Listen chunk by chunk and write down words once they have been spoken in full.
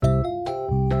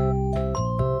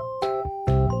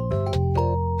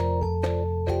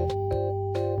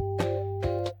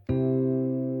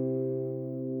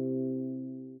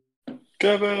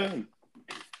Kevin.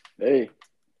 Hey,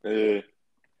 Hey.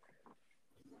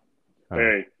 Oh,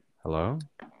 hey. hello?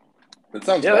 That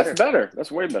sounds Yeah, that's better. better.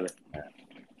 That's way better.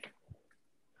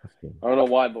 That's good. I don't know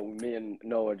why, but me and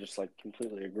Noah just like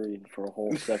completely agreed for a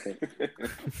whole second.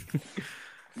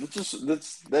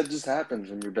 that just happens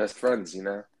when you're best friends, you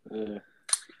know? Yeah.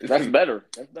 That's better.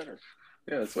 That's better.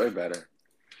 Yeah, that's way better.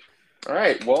 All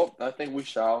right, well, I think we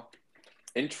shall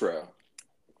intro.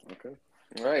 Okay.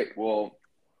 All right, well,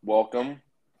 welcome,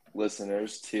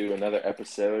 listeners, to another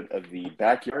episode of the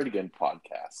Backyard Again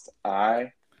podcast.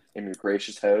 I am your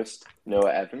gracious host,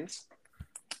 Noah Evans.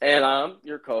 And I'm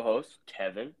your co-host,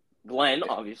 Kevin. Glenn,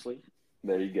 obviously.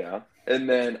 There you go. And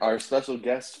then our special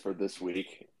guest for this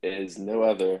week is no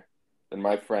other than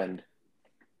my friend,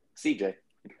 CJ.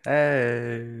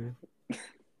 Hey.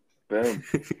 Boom.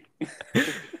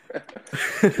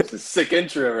 It's a sick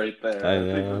intro right there. I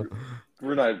know.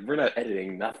 We're not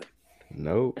editing nothing.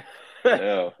 Nope.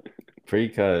 No.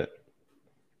 Pre-cut.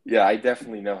 Yeah, I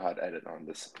definitely know how to edit on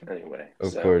this anyway.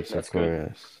 Of So course, that's of good.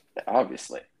 course.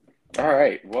 Obviously. All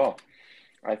right. Well,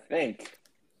 I think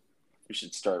we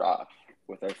should start off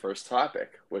with our first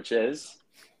topic, which is,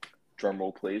 drum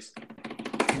roll please,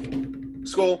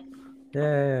 school.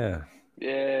 Yeah.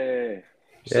 Yay.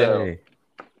 So, Yay.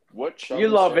 what shall You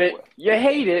we love start it. You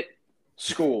hate it.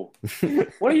 School.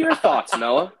 What are your thoughts,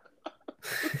 Noah?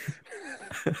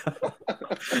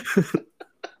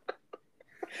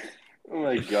 Oh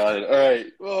my god. All right.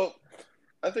 Well,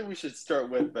 I think we should start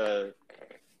with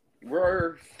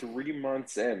we're 3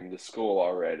 months into school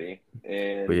already,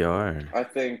 and We are. I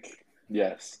think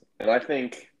yes, and I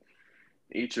think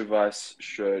each of us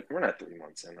should. We're not 3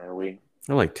 months in, are we?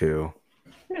 I like 2.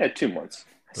 Yeah, 2 months.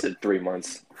 I said 3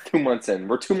 months. 2 months in.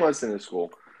 We're 2 months into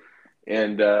school,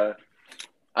 and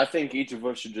I think each of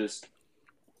us should just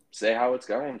say how it's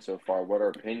going so far, what our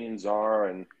opinions are,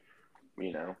 and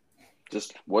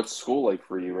just what's school like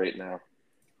for you right now.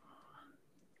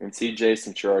 And CJ,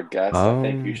 since you're our guest, I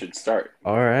think you should start.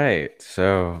 All right.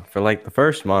 So for like the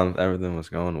first month, everything was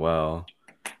going well.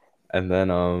 And then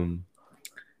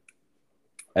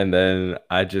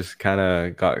I just kind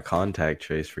of got contact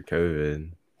traced for COVID.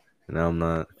 And now I'm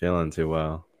not feeling too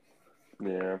well.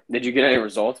 Yeah. Did you get any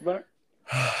results back?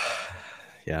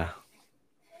 Yeah.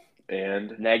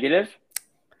 And Negative?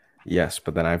 Yes,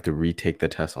 but then I have to retake the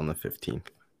test on the 15th.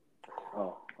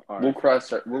 Oh, all right. we'll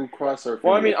cross our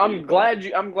Well, I mean, fingers for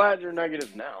you, I'm glad you're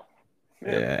negative now.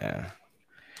 Yeah.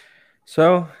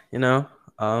 So,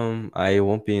 I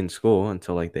won't be in school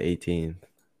until like the 18th.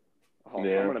 Oh,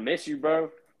 Yeah. I'm gonna miss you,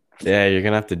 bro. Yeah, you're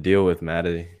gonna have to deal with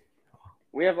Maddie.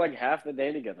 We have like half the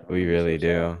day together. We really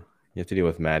do. You have to deal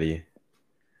with Maddie.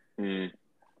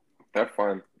 Have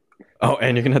fun. Oh,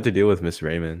 and you're gonna have to deal with Miss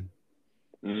Raymond.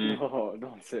 No,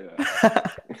 don't say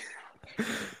that.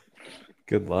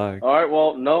 Good luck. All right,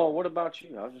 well, Noah, what about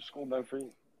you? How's your school been for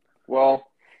you? Well,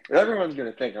 everyone's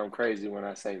gonna think I'm crazy when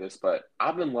I say this, but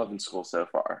I've been loving school so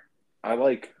far. I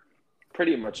like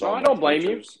pretty much all I my don't blame you.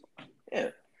 teachers. Yeah.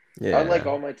 Yeah. I like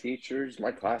all my teachers.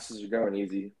 My classes are going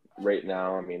easy right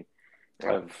now. I mean,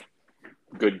 I have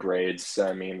good grades.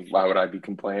 I mean, why would I be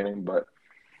complaining? But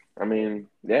I mean,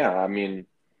 yeah, I'm in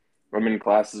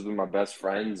classes with my best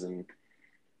friends, and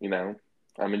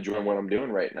I'm enjoying what I'm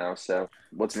doing right now. So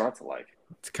what's not to like?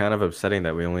 It's kind of upsetting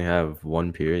that we only have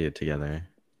one period together.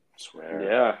 I swear.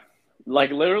 Yeah.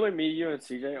 Like literally me, you, and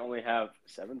CJ only have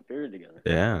 7th period together.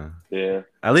 Yeah. Yeah.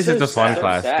 At least So it's a fun sad.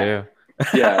 class Sad.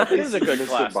 too. Yeah, It is a good Mr.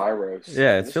 class. Byros.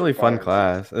 Yeah, it's Mr. really fun Byros.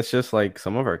 class. It's just like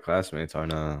some of our classmates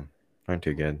aren't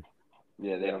too good.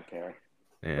 Yeah, they don't care.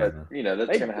 Yeah. But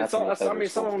that's gonna happen. With every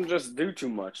some of school. them just do too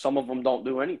much. Some of them don't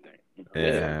do anything.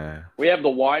 Yeah. We have the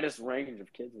widest range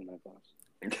of kids in that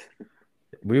class.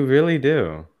 We really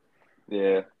do.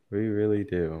 Yeah. We really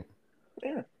do.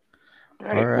 Yeah. All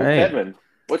All right. Well, right. Kevin,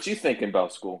 what you thinking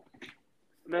about school?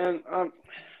 Man,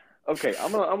 okay.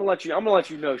 I'm gonna let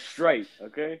you know straight.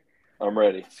 Okay. I'm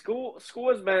ready. School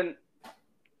has been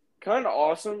kind of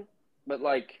awesome, but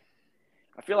like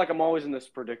I feel like I'm always in this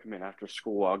predicament after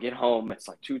school. I'll get home, it's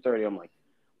like 2:30. I'm like,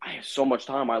 I have so much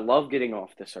time. I love getting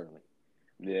off this early.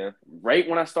 Yeah. Right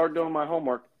when I start doing my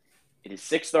homework, it is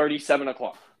 6:30, 7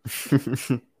 o'clock.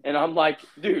 And I'm like,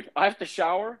 dude, I have to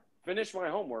shower, finish my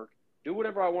homework, do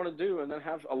whatever I want to do, and then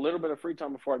have a little bit of free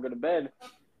time before I go to bed.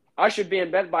 I should be in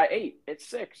bed by 8. It's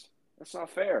 6. That's not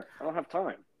fair. I don't have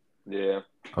time. Yeah.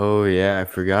 Oh yeah, I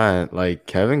forgot. Like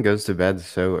Kevin goes to bed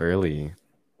so early.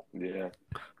 Yeah.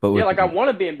 But Yeah, like I want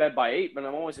to be in bed by 8, but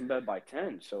I'm always in bed by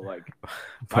 10. So like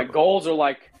my goals are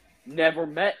like never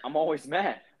met. I'm always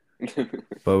mad.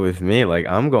 But with me, like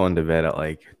I'm going to bed at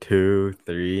like 2,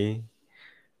 3,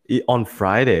 On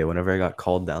Friday, whenever I got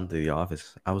called down to the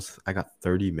office, I got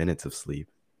 30 minutes of sleep.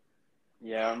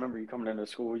 Yeah, I remember you coming into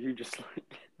school. You just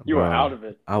you were Bro, out of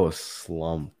it. I was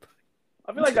slumped.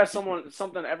 I feel like that's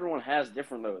something everyone has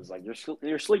different though. Is like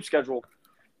your sleep schedule.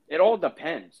 It all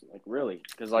depends, like really,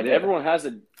 because like everyone has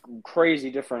a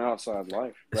crazy different outside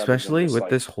life. Especially with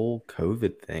this whole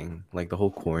COVID thing, like the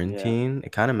whole quarantine,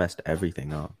 it kind of messed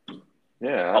everything up.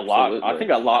 Yeah, absolutely. a lot. I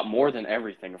think a lot more than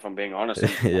everything. If I'm being honest, I'm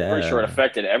pretty sure it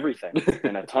affected everything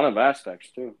in a ton of aspects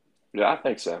too. Yeah, I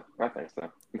think so.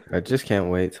 I just can't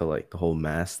wait till like the whole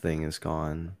mask thing is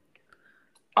gone.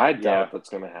 I doubt that's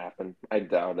gonna happen. I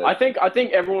doubt it. I think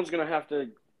everyone's gonna have to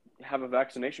have a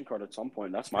vaccination card at some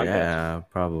point. That's my guess. Yeah,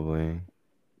 probably.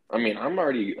 I mean, I'm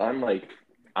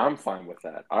fine with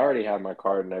that. I already have my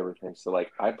card and everything, so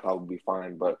like I'd probably be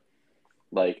fine. But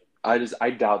like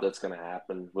I doubt that's gonna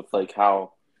happen with like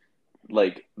how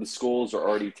like the schools are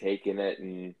already taking it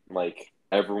and like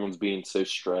everyone's being so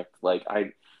strict. Like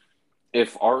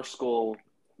if our school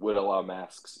would allow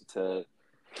masks to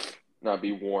not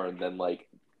be worn, then like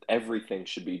everything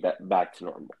should be back to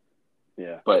normal.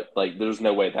 Yeah. But like there's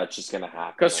no way that's just gonna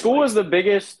happen. Because school is the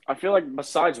biggest, I feel like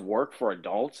besides work for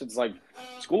adults, it's like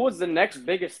school is the next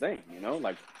biggest thing, you know?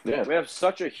 Like we have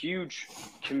such a huge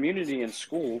community in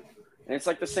school, and it's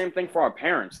like the same thing for our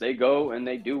parents. They go and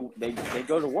they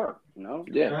go to work, you know?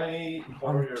 Yeah.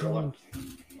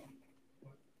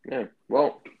 Yeah.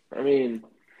 Well, I mean,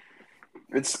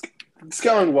 it's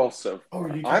going well so far.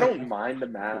 I don't mind the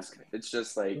mask. It's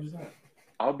just like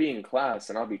I'll be in class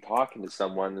and I'll be talking to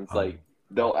someone and it's like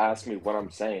they'll ask me what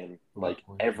I'm saying like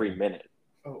every minute.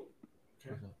 Oh,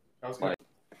 okay. I was like,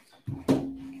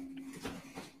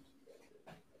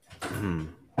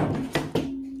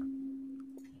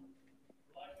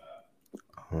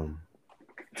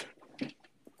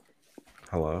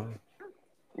 Hello?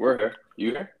 We're here. You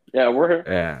here? Yeah, we're here.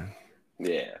 Yeah.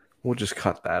 Yeah. We'll just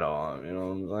cut that off, you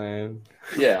know what I'm saying?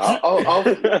 Yeah,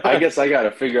 I guess I got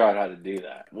to figure out how to do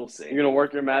that. We'll see. You're going to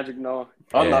work your magic, Noah?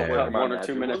 I'm not working my 1 or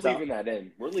 2 minutes. We're leaving that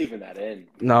in. We're leaving that in.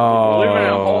 No. We're leaving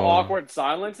a whole awkward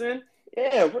silence in?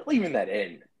 Yeah, we're leaving that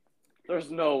in.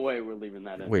 There's no way we're leaving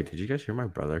that in. Wait, did you guys hear my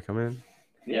brother come in?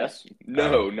 Yes.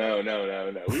 No. We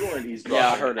weren't eavesdropping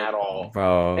I heard at all.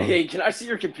 Bro. Hey, can I see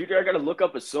your computer? I got to look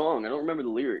up a song. I don't remember the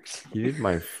lyrics. You need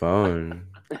my phone.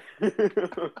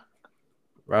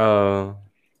 Bro.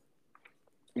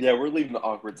 Yeah, we're leaving the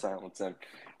awkward silence in.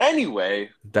 Anyway,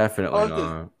 Definitely on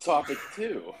not. to topic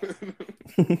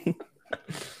 2.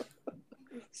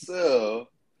 So,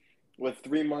 with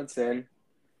 3 months in,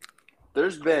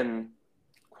 there's been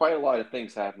quite a lot of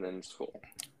things happening in school.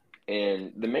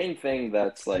 And the main thing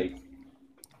that's like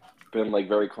been like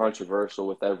very controversial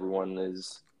with everyone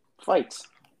is fights.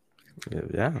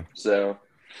 Yeah. So,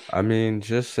 I mean,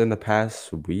 just in the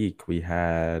past week, we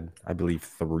had, I believe,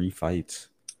 3 fights.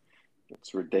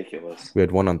 it's ridiculous. We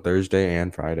had one on Thursday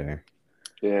and Friday.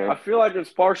 Yeah. I feel like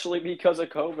it's partially because of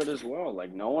COVID as well.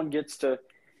 Like, no one gets to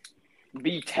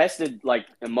be tested, like,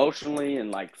 emotionally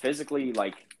and, like, physically,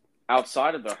 like,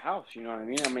 outside of their house. You know what I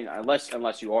mean? I mean, unless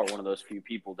you are one of those few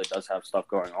people that does have stuff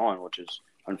going on, which is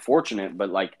unfortunate. But,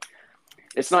 like,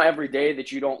 it's not every day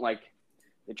that you don't, like,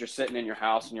 that you're sitting in your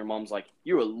house and your mom's like,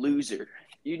 you're a loser.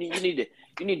 You need to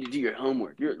do your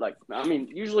homework. You're like, I mean,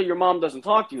 usually your mom doesn't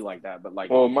talk to you like that, but like,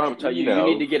 well, mom, tell you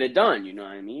need to get it done. You know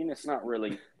what I mean? It's not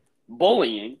really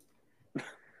bullying.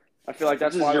 I feel like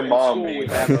that's why your mom being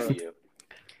to you.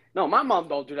 No, my mom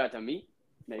don't do that to me.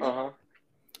 Maybe.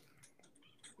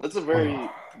 That's a very,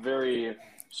 very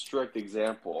strict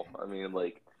example. I mean,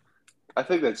 like, I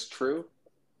think that's true.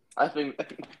 I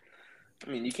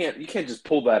mean, you can't just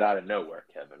pull that out of nowhere,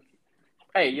 Kevin.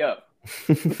 Hey, yo.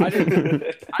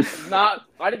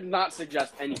 I did not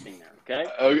suggest anything there,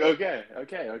 okay?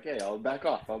 Okay. I'll back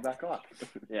off.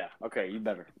 Yeah, okay, you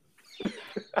better.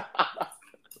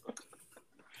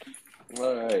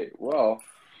 All right. Well,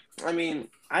 I mean,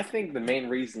 I think the main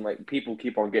reason like people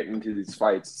keep on getting into these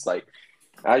fights is like,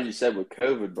 as you said with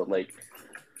COVID, but like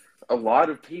a lot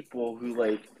of people who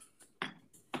like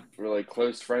were like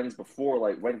close friends before,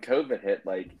 like when COVID hit,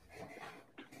 like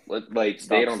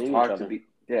they don't talk to the.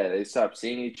 Yeah, they stop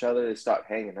seeing each other. They stop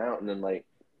hanging out, and then like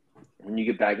when you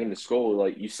get back into school,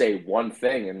 like you say one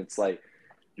thing, and it's like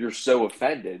you're so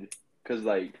offended because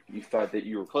like you thought that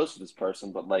you were close to this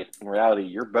person, but like in reality,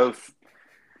 you're both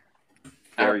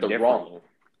very at the different. wrong.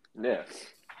 Yeah.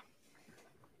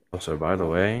 Also, by the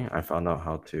way, I found out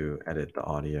how to edit the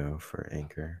audio for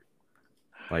Anchor.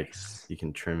 Like, you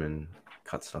can trim and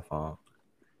cut stuff off.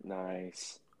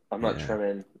 Nice. I'm not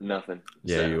trimming nothing.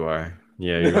 Yeah, so. you are.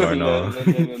 Yeah, you are. No.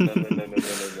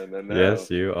 No.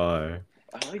 Yes, you are.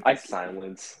 I like the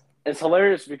silence. It's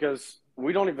hilarious because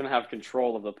we don't even have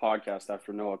control of the podcast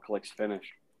after Noah clicks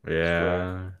finish.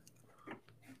 Yeah.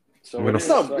 So I'm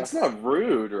gonna- It's not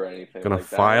rude or anything. Gonna like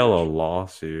file a that.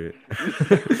 lawsuit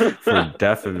for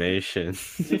defamation.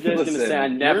 CJ's gonna Listen, say, "I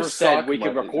your never said stock we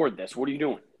could money- record this. What are you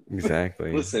doing?"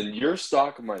 Exactly. Listen, your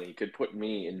stock money could put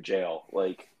me in jail.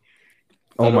 Like,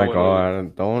 I Oh don't my wanna-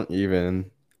 god! Don't even.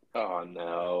 Oh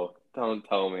no! Don't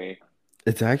tell me.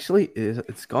 It's actually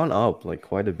it's gone up like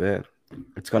quite a bit.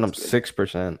 It's gone up That's good.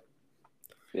 6%.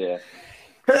 Yeah.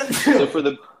 So for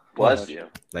the bless you.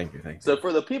 Thank you. So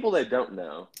for the people that don't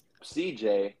know,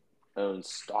 CJ owns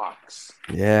stocks.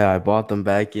 Yeah, I bought them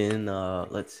back in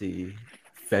let's see,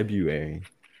 February.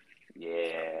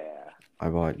 Yeah. I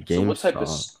bought GameStop. So what type of?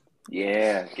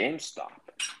 Yeah, GameStop.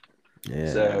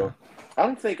 Yeah. So I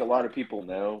don't think a lot of people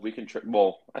know. We can.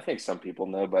 Well, I think some people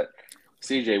know, but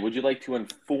CJ, would you like to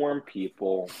inform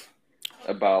people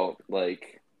about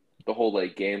like the whole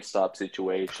like GameStop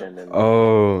situation and?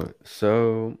 Oh,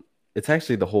 so it's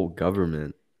actually the whole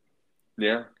government.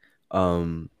 Yeah.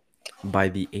 By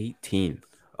the 18th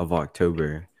of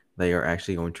October, they are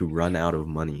actually going to run out of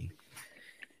money.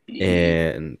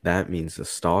 And that means the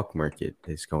stock market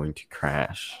is going to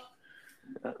crash.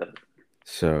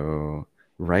 So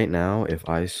right now, if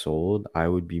I sold, I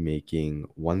would be making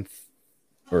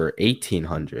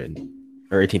 1,800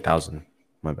 or 18,000.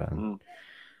 My bad. Mm.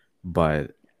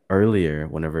 But earlier,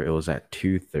 whenever it was at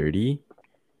 230,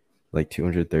 like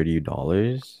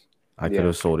 $230, I could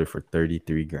have sold it for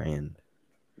 33 grand.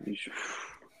 You should.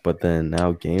 But then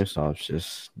now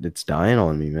GameStop's it's dying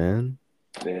on me, man.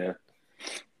 Yeah.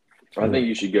 I think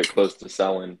you should get close to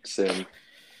selling soon.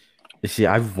 You see,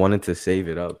 I've wanted to save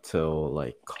it up till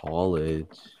like college,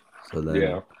 so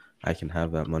then I can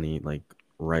have that money like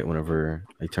right whenever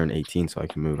I turn 18, so I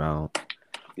can move out.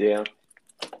 Yeah.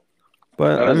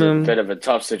 But That I is mean, a bit of a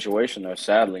tough situation, though,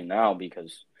 sadly, now,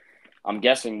 because I'm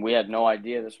guessing we had no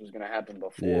idea this was going to happen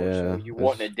before. Yeah, so you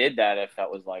wouldn't have did that if that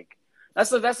was like – that's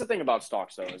the thing about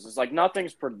stocks, though, is it's like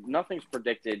nothing's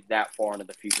predicted that far into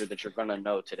the future that you're going to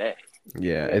know today.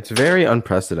 yeah, it's very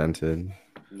unprecedented.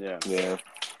 Yeah. Yeah.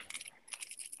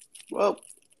 Well,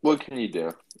 what can you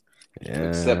do? Yeah.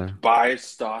 Except buy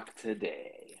stock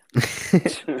today.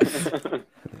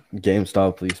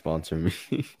 GameStop, please sponsor me.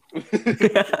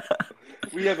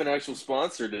 We have an actual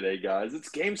sponsor today, guys. It's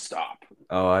GameStop.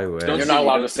 Oh, I wish. Don't You're see not me,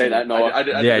 allowed don't to see say me. that, Noah.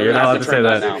 Yeah, you're not allowed to say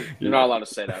that. Now. You're not allowed to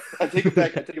say that. I take it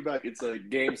back. It's a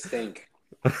game stink.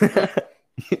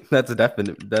 That's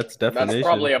definition. That's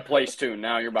probably a place, too.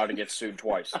 Now you're about to get sued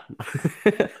twice.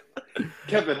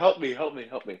 Kevin, help me.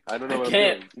 I don't know I what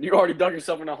can't. You already dug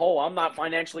yourself in a hole. I'm not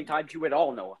financially tied to you at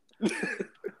all, Noah.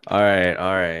 All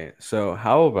right. So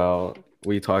how about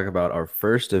we talk about our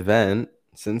first event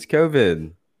since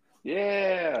COVID?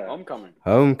 Yeah. Homecoming.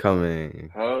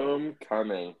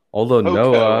 Although Hoco,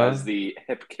 Noah, as the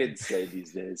hip kids say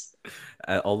these days.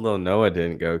 although Noah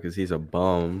didn't go because he's a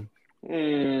bum.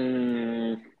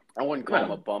 Mm, I wouldn't call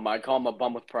him a bum. I'd call him a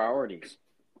bum with priorities.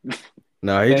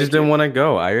 No, he Thank just didn't you. want to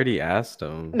go. I already asked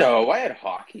him. no, I had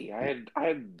hockey. I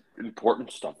had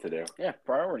important stuff to do. Yeah,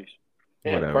 priorities.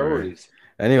 Yeah, Whatever. priorities.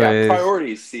 Anyways,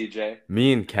 Priorities, CJ.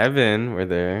 me and Kevin were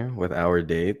there with our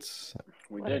dates.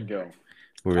 We did go.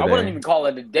 We were I there. wouldn't even call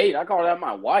it a date. I call that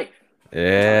my wife.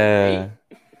 Yeah.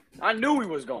 I knew he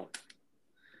was going.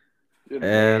 Good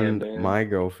And man. my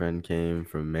girlfriend came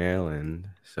from Maryland,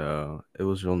 so it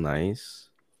was real nice.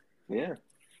 Yeah.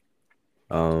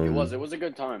 It was a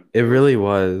good time. It really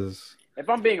was. If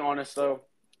I'm being honest, though,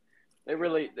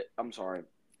 I'm sorry.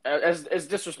 As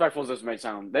disrespectful as this may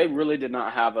sound, they really did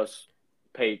not have us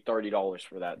pay $30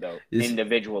 for that, though,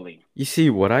 individually. You see,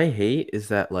 what I hate is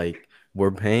that like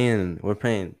we're paying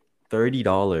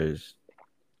 $30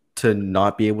 to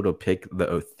not be able to pick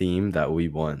the theme that we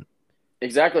want.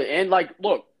 Exactly. And like,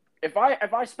 look, if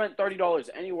I spent $30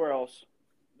 anywhere else,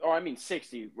 or I mean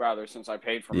 60 rather, since I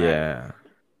paid for that,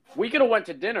 we could have went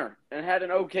to dinner and had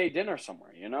an okay dinner somewhere,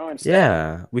 instead.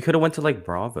 Yeah, we could have went to like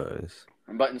Bravo's.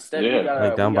 But instead, we got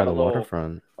like down by the little,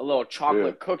 waterfront. A little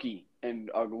chocolate cookie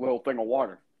and a little thing of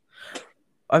water.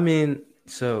 I mean,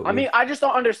 I just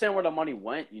don't understand where the money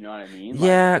went. You know what I mean?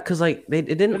 Yeah, because like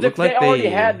it didn't look like they already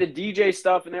had the DJ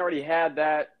stuff and they already had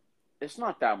that. It's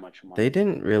not that much money. They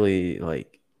didn't really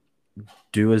like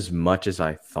do as much as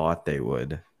I thought they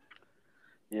would.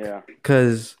 Yeah,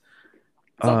 because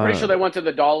I'm pretty sure they went to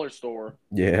the dollar store.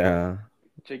 Yeah,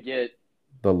 to get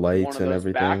the lights one of and those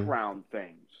everything. background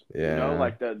things. Yeah,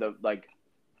 like the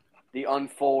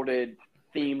unfolded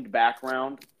themed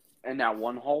background in that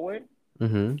one hallway.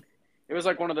 Mm-hmm. It was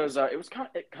like one of those. It kind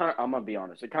of. I'm gonna be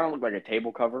honest. It kind of looked like a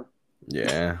table cover.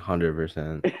 Yeah,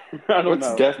 100%. I don't know.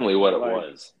 It's definitely what it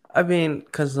was. I mean,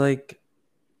 cause like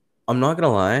I'm not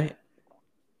gonna lie,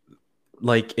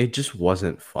 like it just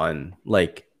wasn't fun.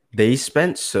 Like they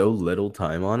spent so little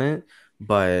time on it,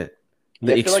 but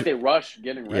Yeah, the I feel like they rushed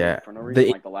getting ready yeah, for no reason,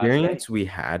 the like the last day. experience we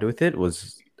had with it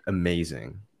was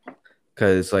amazing.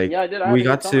 Cause like Yeah, I did. I had a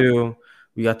good time.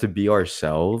 we got to be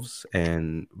ourselves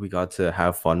and we got to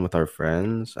have fun with our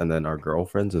friends and then our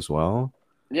girlfriends as well.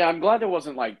 Yeah, I'm glad there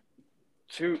wasn't like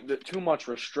too much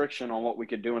restriction on what we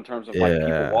could do in terms of like people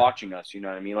Yeah. watching us. You know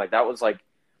what I mean? Like that was like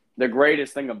the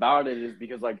greatest thing about it is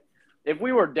because like if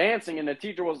we were dancing and the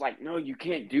teacher was like, "No, you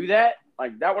can't do that,"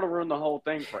 like that would have ruined the whole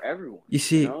thing for everyone. You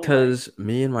see, Like, because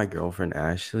me and my girlfriend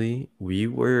Ashley, we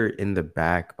were in the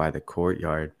back by the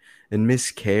courtyard, and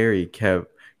Miss Carrie kept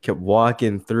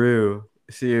walking through,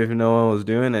 see if no one was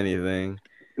doing anything.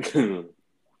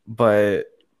 But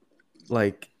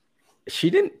like, she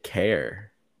didn't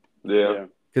care Yeah.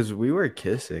 because we were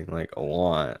kissing like a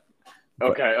lot.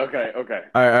 Okay. All right. Okay.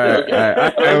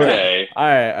 All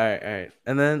right.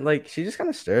 And then like she just kind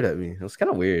of stared at me. It was kind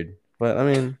of weird, but I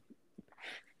mean,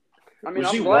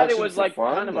 Was she I'm glad it watching was for like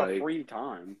fun? kind of a Like- free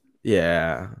time.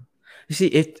 yeah. You see,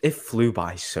 it flew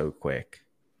by so quick.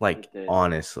 Like It did.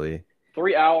 honestly.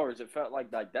 3 hours. It felt like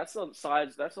that's the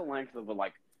size. That's the length of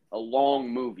a long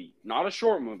movie, not a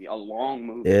short movie, a long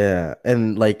movie. Yeah,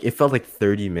 and like it felt like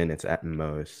 30 minutes at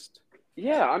most.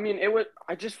 Yeah, I mean, it would.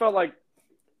 I just felt like,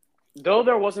 though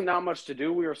there wasn't that much to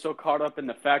do, we were so caught up in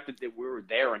the fact that we were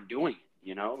there and doing it.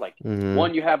 You know, like Mhm.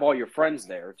 one, you have all your friends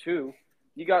there. Two,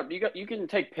 you can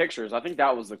take pictures. I think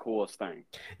that was the coolest thing.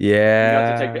 You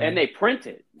got to Yeah, and they print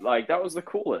it. Like that was the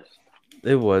coolest.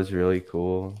 it was really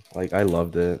cool. Like I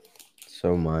loved it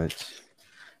so much.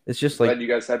 It's just like Glad you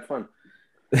guys had fun.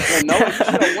 Yeah, no, you should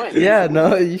have went. Yeah,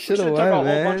 no, you We should should have have took a went,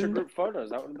 whole bunch of man. group photos.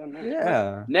 That would have been nice.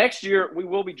 Yeah. Next year we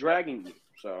will be dragging you.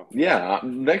 So Yeah,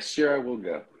 next year I will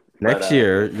go. Next But,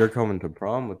 year you're coming to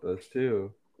prom with us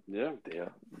too. yeah,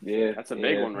 Yeah, that's a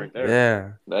big one right there.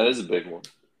 Yeah. That is a big one.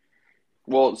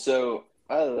 Well, so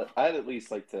I'd at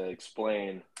least like to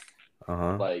explain,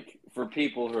 Uh-huh. like, for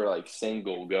people who are like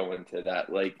single going to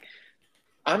that, like,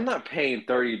 I'm not paying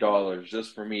 $30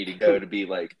 just for me to go to be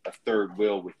like a third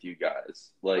wheel with you guys.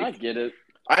 I Like, get it.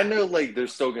 I know like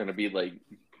there's still gonna be like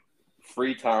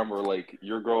free time where like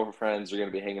your girlfriends are gonna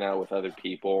be hanging out with other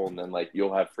people, and then like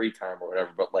you'll have free time or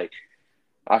whatever. But like,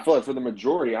 I feel like for the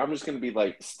majority, I'm just gonna be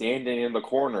like standing in the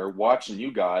corner watching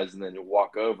you guys, and then you'll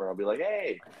walk over and I'll be like,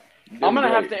 "Hey." I'm gonna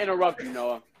have to interrupt you,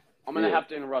 Noah. I'm gonna Yeah. have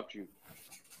to interrupt you.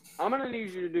 I'm gonna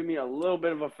need you to do me a little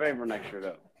bit of a favor next year,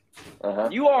 though. Uh-huh.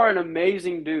 You are an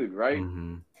amazing dude, right?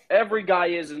 Mm-hmm. Every guy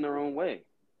is in their own way.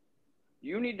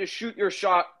 You need to shoot your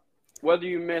shot, whether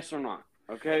you miss or not.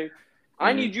 Okay?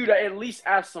 I need you to at least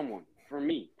ask someone for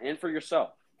me and for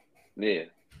yourself. Yeah.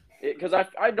 Because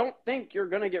I don't think you're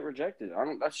gonna get rejected. I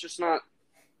don't. That's just not.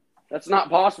 That's not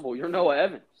possible. You're Noah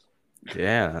Evans.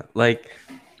 Yeah. Like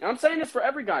And I'm saying this for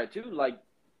every guy too. Like,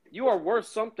 you are worth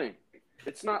something.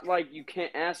 It's not like you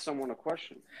can't ask someone a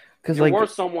question. because You're like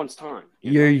worth someone's time.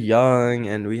 you're know? young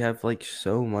and we have like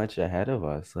so much ahead of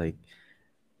us. Like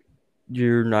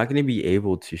you're not going to be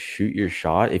able to shoot your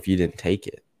shot if you didn't take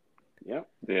it. Yeah.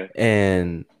 Yeah.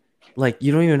 And like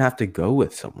you don't even have to go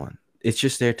with someone. It's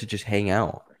just there to just hang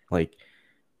out. Like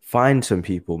find some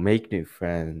people, make new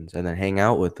friends, and then hang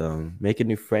out with them. Make a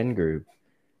new friend group.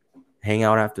 Hang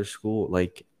out after school.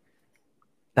 Like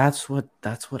that's what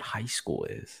high school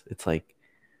is. It's like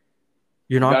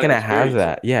you're not gotta gonna have experience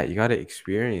that. Yeah, you gotta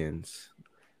experience.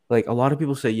 Like a lot of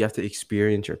people say you have to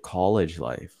experience your college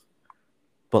life.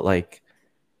 But like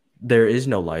there is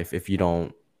no life if you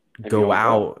don't go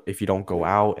out, if you don't go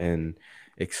out and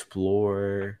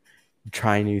explore,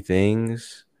 try new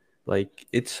things. Like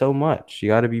it's so much. You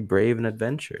got to be brave and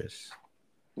adventurous.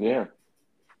 Yeah.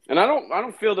 And I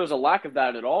don't feel there's a lack of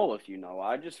that at all. If you know,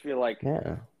 I just feel like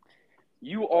Yeah.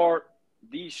 you are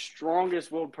the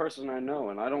strongest willed person I know,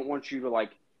 and I don't want you to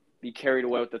like be carried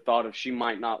away with the thought of she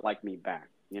might not like me back.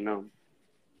 You know.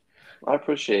 I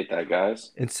appreciate that,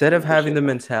 guys. Instead of having Appreciate the that.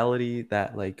 mentality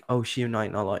that like, oh, she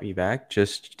might not like me back,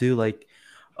 just do like,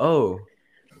 oh,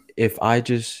 if I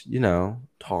just,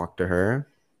 talk to her,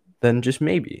 then just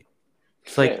maybe.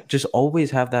 It's like Yeah. just always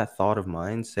have that thought of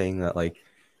mind saying that like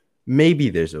maybe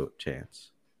there's a chance.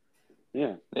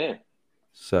 Yeah. Yeah.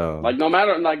 So Like no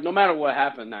matter what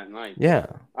happened that night. yeah.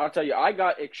 I'll tell you, I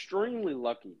got extremely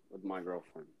lucky with my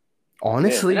girlfriend.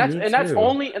 Honestly, And me that's too.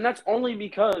 only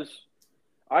because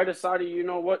I decided, you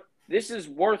know what, this is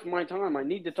worth my time. I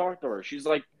need to talk to her. She's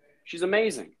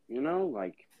amazing, you know?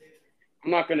 Like,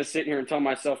 I'm not gonna sit here and tell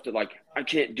myself that like I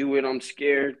can't do it, I'm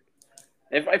scared.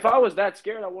 If I was that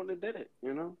scared, I wouldn't have did it,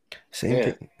 you know?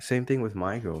 Same Yeah. thing with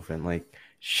my girlfriend. Like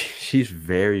she's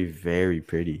very, very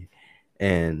pretty,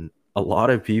 and a lot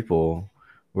of people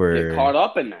Get were caught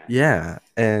up in that. yeah.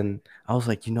 And I was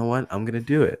like, you know what? I'm gonna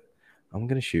do it. I'm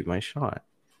gonna shoot my shot.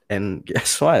 And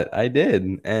guess what? I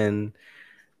did. And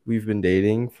we've been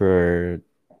dating for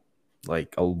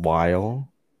like a while.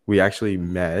 We actually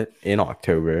met in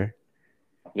October,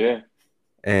 Yeah.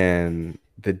 and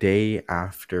the day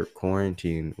after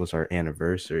quarantine was our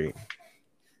anniversary.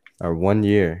 Our 1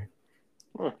 year.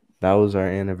 Huh. That was our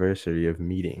anniversary of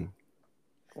meeting.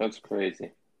 That's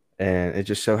crazy. And it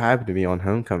just so happened to be on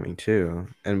homecoming too.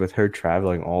 And with her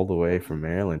traveling all the way from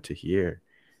Maryland to here,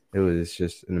 it was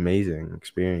just an amazing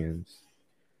experience.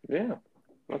 Yeah.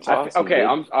 That's awesome. Okay,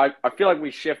 dude. I feel like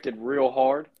we shifted real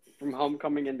hard from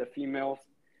homecoming into females,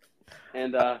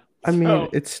 and I mean, so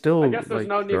it's still I guess there's like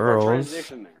no need for a girls.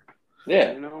 transition there.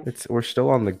 Yeah. You know? We're still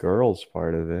on the girls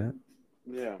part of it.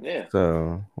 Yeah. Yeah.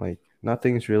 So like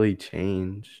nothing's really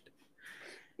changed.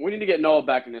 We need to get Noah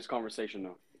back in this conversation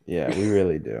though. Yeah, we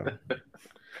really do.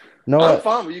 No, I'm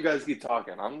fine when you guys keep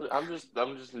talking. I'm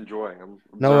just enjoying. I'm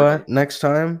know what? observing. Next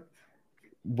time,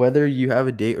 whether you have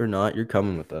a date or not, you're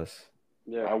coming with us.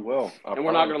 Yeah. I will. I And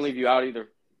we're not promise. gonna leave you out either.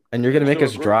 And you're gonna Let's make do a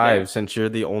us group drive dance. since you're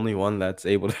the only one that's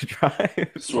able to drive.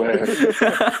 Swear.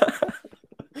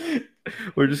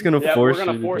 We're just gonna Yeah, force we're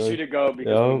gonna force you to go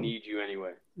because we Yep. need you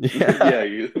anyway. Yeah.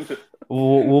 You.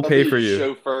 We'll I'll pay be for you.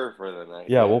 Chauffeur for the night.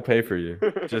 Yeah, we'll pay for you.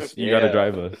 Just you gotta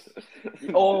drive us.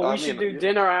 Oh, I we should mean, do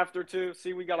dinner after too.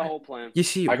 See, we got a whole plan. You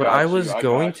see, I what got I you, was I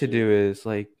going got to you. do is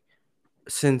like,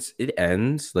 since it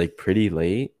ends like pretty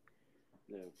late,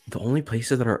 Yeah. the only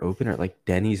places that are open are like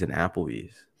Denny's and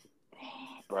Applebee's.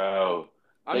 Bro.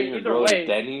 I mean, Taking a either girl to way,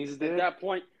 Denny's, at dude. that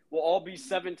point, we'll all be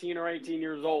 17 or 18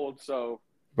 years old. So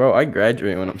Bro, I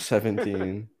graduate when I'm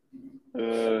 17.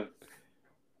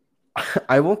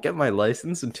 I won't get my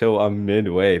license until I'm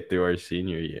midway through our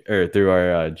senior year or through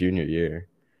our junior year.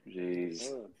 Jeez.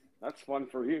 that's fun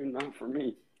for you, not for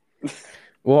me.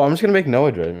 Well, I'm just gonna make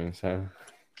Noah drive me. So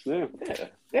Yeah.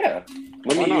 Yeah.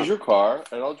 Let Why me not? use your car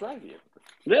and I'll drive you.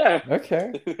 Yeah.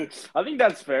 okay, I think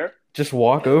that's fair. just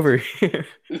walk over here.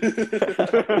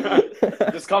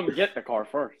 Just come get the car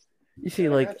first. You see, I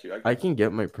like got you, I can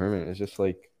get my permit. It's just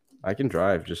like I can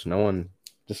drive. Just no one.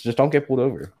 Just don't get pulled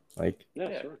over. Like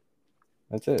Yeah, sure.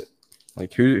 that's it.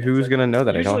 Like who's gonna know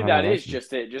that Usually I don't have that a is license?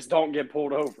 just it. Just don't get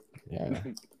pulled over. Yeah,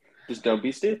 Just don't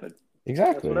be stupid. That's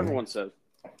exactly. what everyone says.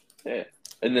 Yeah.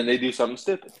 And then they do something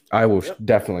stupid. I will Yep.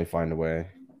 definitely find a way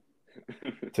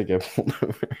to get pulled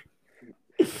over.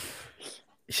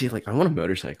 See, like I want a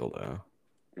motorcycle though.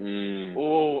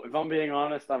 Oh, if I'm being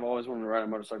honest, I've always wanted to ride a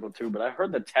motorcycle too, but I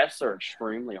heard the tests are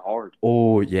extremely hard.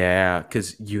 Oh yeah,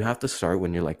 because you have to start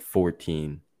when you're like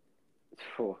 14,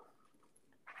 Oh,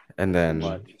 and then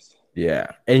What? yeah,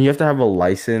 and you have to have a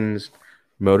licensed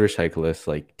motorcyclist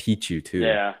like teach you too.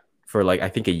 yeah, For like I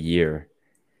think a year.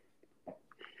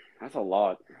 that's a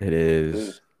lot. It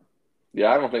is.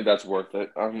 Yeah, I don't think that's worth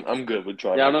it. I'm good with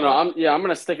driving. Yeah, I don't know. I'm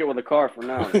gonna stick it with a car for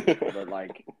now, but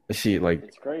like See, like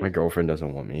it's great. my girlfriend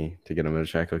doesn't want me to get a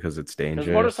motorcycle because it's dangerous.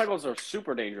 Because motorcycles are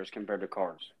super dangerous compared to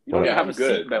cars. You don't Well, even have a I'm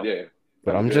good. seatbelt. Yeah.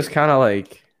 But I'm good. just kind of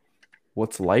like,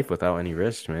 what's life without any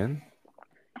risk, man?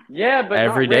 Yeah, but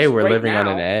Every not day risk we're right living on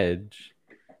now. an edge.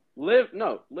 Live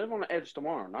on the edge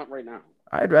tomorrow, not right now.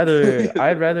 I'd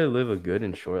rather live a good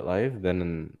and short life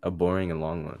than a boring and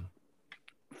long one.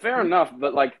 Fair enough,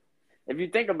 but like, if you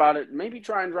think about it, maybe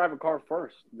try and drive a car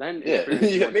first, then Yeah.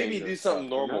 experience Yeah. more Maybe dangerous do stuff, something you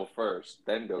know? normal first,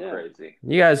 then go Yeah. crazy.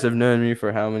 You guys have known me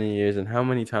for how many years, and how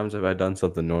many times have I done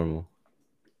something normal?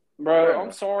 Bro, Fair I'm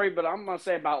enough. sorry, but I'm gonna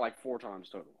say about like 4 times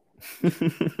total.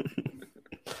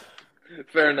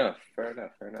 Fair enough.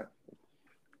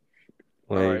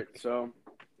 All right, so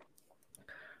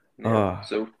Yeah.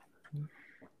 So,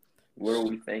 what are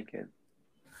we thinking?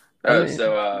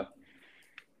 I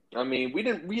mean-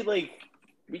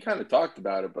 We kind of talked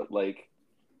about it, but like,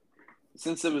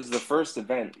 since it was the first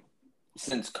event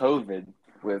since COVID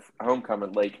with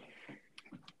homecoming, like,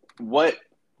 what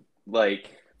do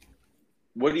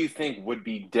you think would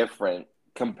be different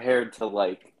compared to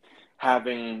like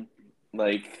having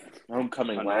like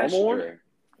homecoming A last normal one? year?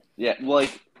 Yeah,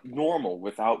 like normal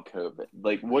without COVID.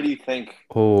 Like, what do you think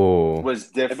Oh, was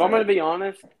different? if I'm gonna be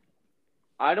honest,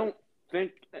 I don't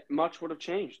think much would have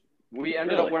changed. We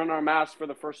ended up Really? wearing our masks for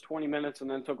the first 20 minutes and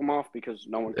then took them off because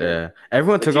no one could. yeah.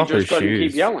 Everyone The took off their teachers couldn't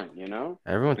shoes. keep yelling, you know?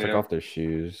 Everyone took Yeah. off their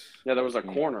shoes. Yeah, there was a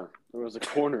corner. There was a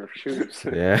corner of shoes.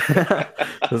 Yeah,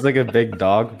 it was like a big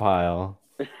dog pile.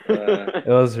 It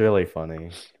was really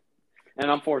funny.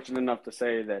 And I'm fortunate enough to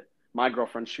say that my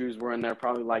girlfriend's shoes were in there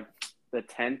probably like the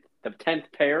 10th the 10th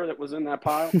pair that was in that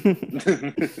pile.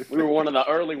 We were one of the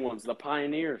early ones, the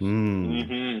pioneers.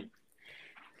 Mm.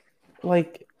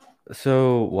 Like,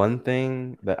 so one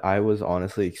thing that I was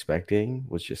honestly expecting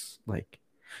was just like,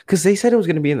 because they said it was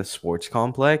going to be in the sports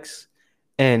complex,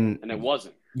 and it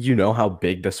wasn't. You know how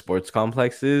big the sports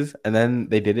complex is, and then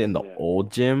they did it in the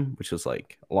old gym, which was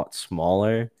like a lot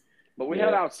smaller. But we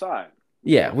had outside.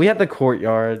 Yeah, we had the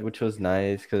courtyard, which was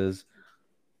nice because,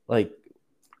 like,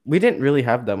 we didn't really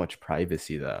have that much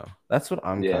privacy though. That's what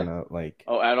I'm kind of like.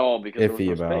 Oh, at all because there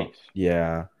was no about. space.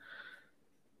 Yeah,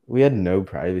 we had no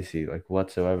privacy like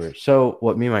whatsoever. So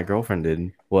what me and my girlfriend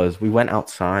did was we went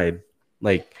outside,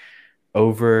 like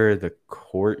over the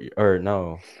court, or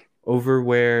no, over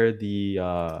where the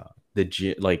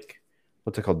like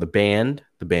what's it called, the band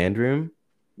room.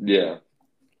 Yeah.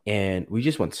 And we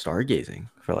just went stargazing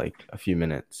for like a few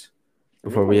minutes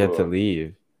before we had to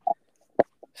leave.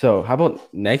 So how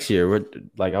about next year?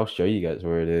 I'll show you guys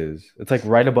where it is. It's like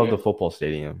right above the football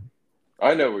stadium.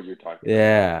 I know where you're talking about.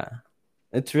 Yeah.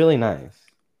 It's really nice.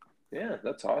 Yeah,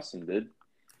 that's awesome, dude.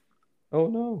 Oh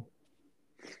no.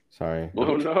 Sorry.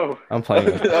 Oh no. I'm playing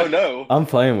with Oh no. I'm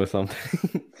playing with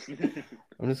something.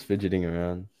 I'm just fidgeting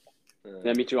around.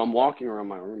 Yeah, me too. I'm walking around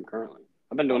my room currently.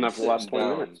 I've been doing that for the last 20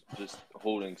 minutes. Just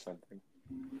holding something.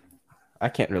 I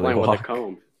can't really Playing walk. with a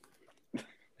comb. I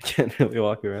can't really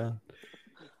walk around.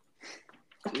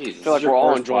 Jeez, I feel like we're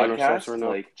all enjoying ourselves right now.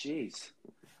 Like, jeez.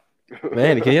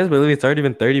 Man, can you guys believe it's already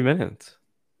been 30 minutes?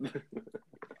 Yeah,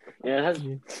 it has.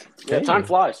 Yeah, time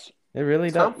flies. It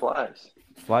really does. Time flies.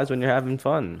 Flies when you're having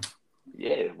fun.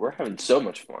 Yeah, we're having so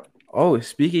much fun. Oh,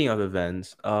 speaking of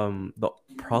events, the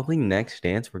probably next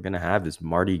dance we're gonna have is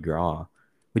Mardi Gras,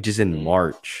 which is in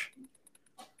March.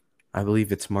 I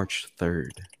believe it's March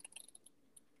 3rd.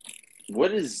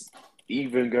 What is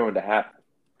even going to happen?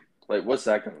 Like, what's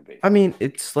that going to be? I mean,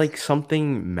 it's like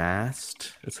something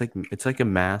masked. It's like a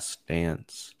masked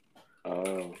dance.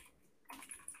 Oh.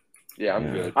 Yeah,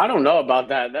 I'm good. I don't know about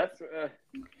that. That's.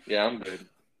 Yeah, I'm good.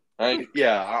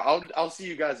 I'll see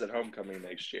you guys at homecoming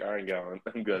next year. I ain't going.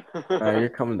 I'm good. You're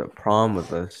coming to prom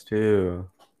with us too.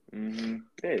 Mm-hmm.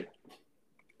 Hey.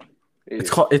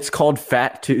 It's called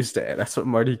Fat Tuesday. That's what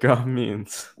Mardi Gras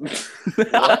means.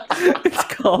 It's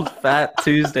called Fat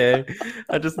Tuesday.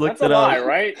 I just looked it up. Lie,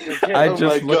 right? I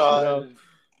just looked it up.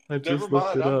 Never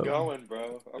mind. I'm going,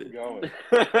 bro. I'm going.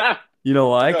 You know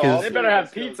why? Because they better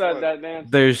have pizza at that dance.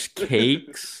 There's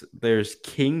cakes. There's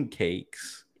king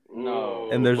cakes. No.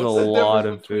 And there's a lot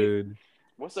of food.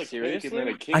 What's a cake and then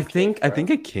a king I think cake,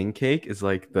 a king cake is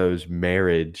like those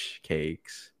marriage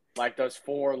cakes. Like those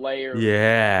 4-layer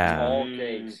tall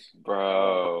cakes.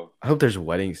 Bro. I hope there's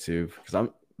wedding soup because I'm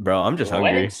just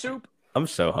hungry. Wedding soup? I'm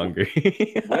so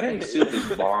hungry. Wedding soup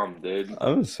is bomb, dude.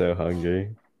 I'm so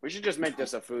hungry. We should just make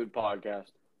this a food podcast.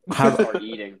 Start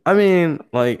eating. I mean,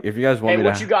 like, if you guys want me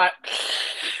what you got?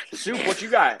 Soup, what you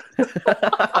got?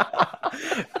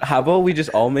 How about we just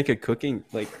all make a cooking,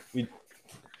 because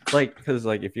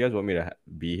if you guys want me to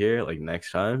be here, like,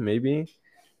 next time, maybe,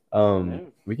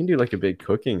 we can do, like, a big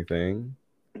cooking thing.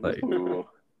 Like,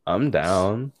 I'm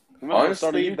down. We might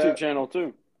start a YouTube channel,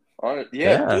 too.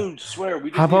 Yeah, dude, swear.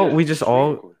 How about we just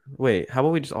all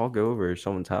go over to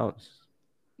someone's house?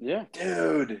 Yeah.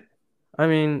 Dude. I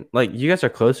mean, like, you guys are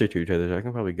closer to each other, so I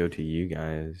can probably go to you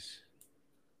guys.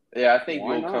 Yeah, I think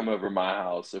you'll come over my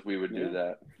house if we would do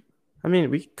that. I mean,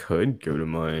 we could go to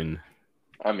mine.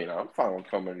 I mean, I'm fine with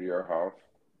coming to your house.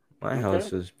 My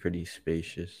house is pretty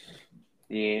spacious.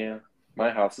 Yeah, my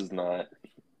house is not.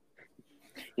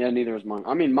 Yeah, neither is mine.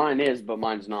 I mean, mine is, but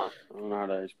mine's not. I don't know how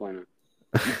to explain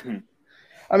it.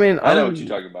 I mean, I know what you're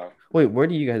talking about. Wait, where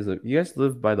do you guys live? You guys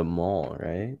live by the mall,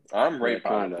 right? I'm right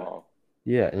behind the mall.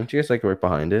 Yeah, aren't you guys like right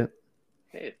behind it?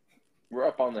 Hey, we're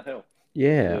up on the hill.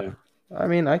 Yeah. I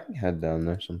mean, I can head down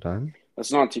there sometime.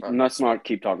 Let's not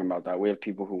keep talking about that. We have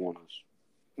people who want us.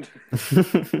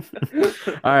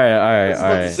 all right. I was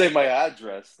about to say my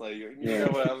address. Like, you know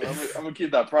what? I'm gonna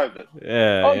keep that private.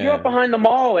 Yeah. Oh, you're up behind the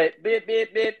mall. Bit.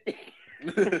 They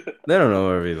don't know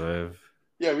where we live.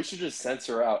 Yeah, we should just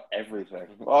censor out everything.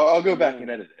 I'll go back and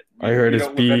edit it. I heard it's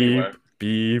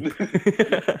beep.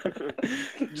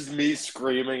 Just me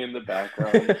screaming in the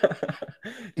background.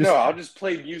 No, I'll just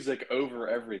play music over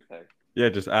everything. Yeah,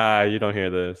 just you don't hear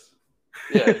this.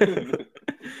 Yeah.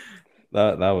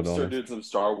 that would start doing some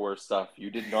Star Wars stuff. You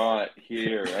did not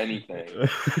hear anything.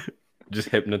 Just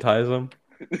hypnotize them.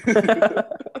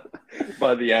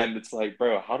 By the end, it's like,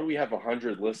 bro, how do we have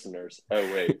 100 listeners?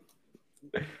 Oh wait.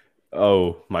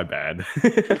 Oh, my bad.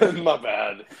 My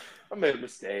bad. I made a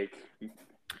mistake.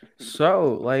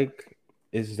 So, like,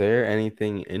 is there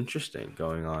anything interesting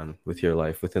going on with your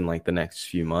life within like the next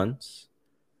few months?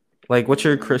 Like, what's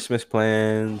your Christmas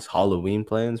plans, Halloween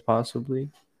plans, possibly?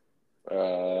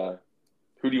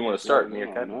 Who do you want to start, me or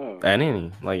I Kevin? know.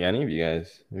 Any of you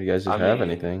guys? If you guys just have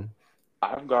anything.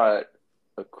 I've got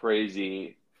a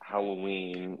crazy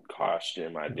Halloween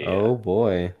costume idea. Oh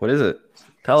boy, what is it?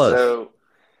 Tell us.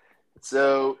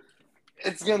 So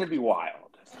it's gonna be wild.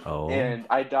 Oh, And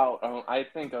I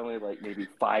think only like maybe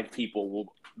 5 people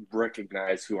will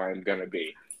recognize who I'm gonna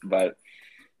be. But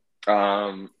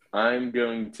I'm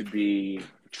going to be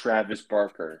Travis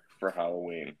Barker for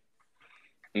Halloween.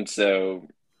 And so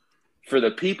for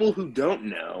the people who don't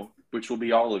know, which will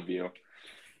be all of you,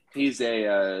 he's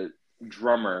a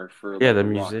drummer for yeah, like, the a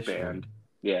rock musician. band.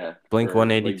 Yeah. Blink for,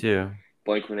 182. Like,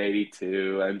 Blink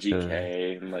 182,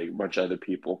 MGK, and like a bunch of other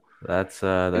people. That's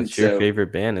And your so-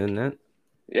 favorite band, isn't it?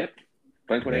 Yep.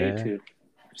 Blink 182.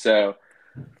 So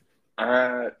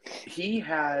he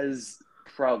has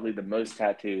probably the most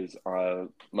tattoos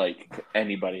like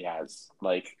anybody has.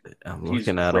 Like I'm he's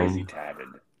looking at crazy him. tatted.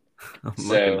 I'm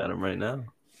So- looking at him right now.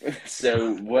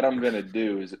 So what I'm gonna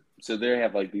do is, so they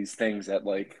have like these things at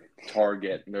like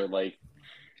Target, and they're like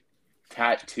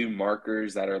tattoo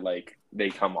markers that are like they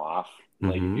come off,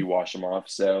 like Mhm. if you wash them off.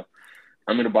 So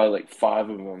I'm gonna buy like 5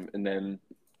 of them, and then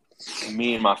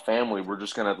me and my family, we're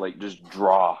just gonna like just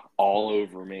draw all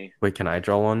over me. Wait, can I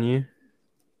draw on you?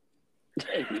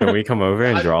 Can we come over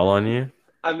and draw on you?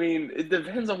 I mean, it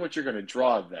depends on what you're gonna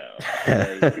draw, though.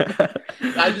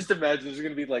 Like, I just imagine there's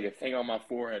gonna be like a thing on my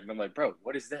forehead, and I'm like, bro,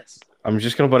 what is this? I'm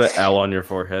just gonna put an L on your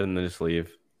forehead and then just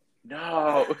leave.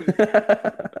 No.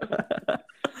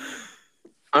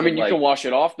 I mean, you Like- can wash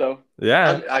it off though.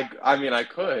 Yeah, I mean, I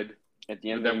could. At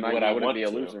the end Then of the night, would you I wouldn't want be a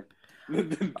to? loser.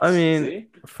 I mean, See?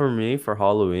 for me, for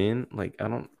Halloween, like I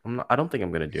don't think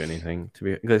I'm gonna do anything to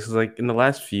be because like in the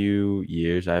last few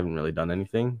years I haven't really done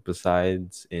anything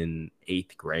besides in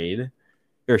 8th grade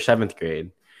or 7th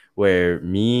grade, where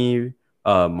me,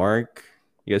 Mark,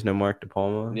 you guys know Mark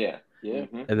DePalma, Yeah. Yeah.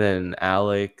 and then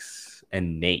Alex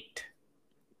and Nate.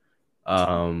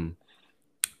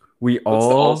 We That's the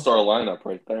all all-star lineup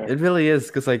right there. it really is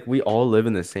because like we all live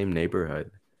in the same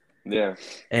neighborhood. Yeah.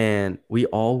 And we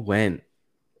all went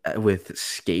with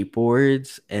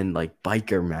skateboards and like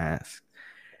biker masks.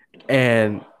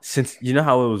 And since you know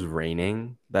how it was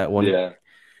raining that one, Yeah.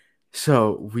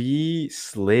 so we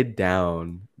slid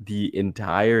down the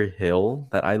entire hill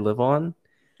that I live on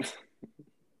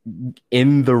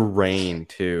in the rain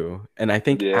too. And I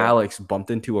think Yeah. Alex bumped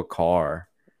into a car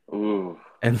Ooh.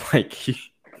 and like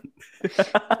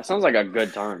It sounds like a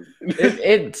good time.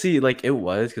 it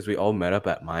was because we all met up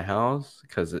at my house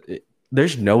because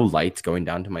there's no lights going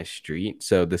down to my street,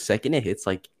 so the second it hits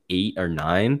like 8 or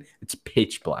 9 it's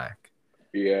pitch black.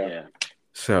 Yeah.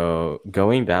 So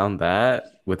going down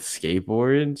that with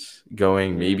skateboards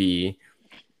going maybe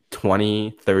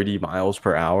 20-30 miles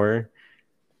per hour,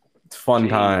 it's a fun Gee.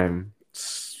 time.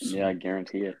 Yeah, I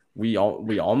guarantee it. We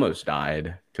almost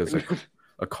died because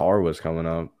a car was coming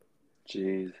up,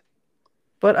 Jeez.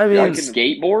 but I mean Like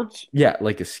skateboards? yeah,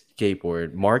 like a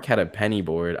skateboard. Mark had a penny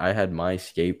board. I had my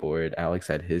skateboard. Alex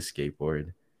had his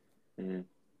skateboard. Mhm.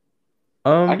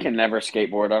 I can never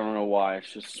skateboard. I don't know why.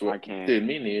 It's just I can't. Dude,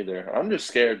 me neither. I'm just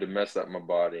scared to mess up my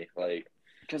body. Like,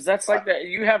 Because that's like that.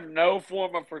 You have no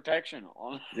form of protection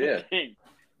on the Yeah. thing.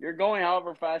 You're going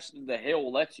however fast the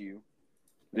hill lets you.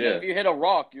 And yeah. if you hit a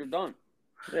rock, you're done.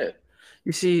 Yeah.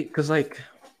 You see, because like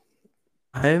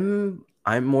I'm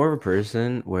more of a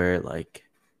person where like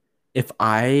if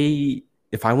I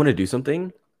want to do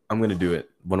something, I'm gonna do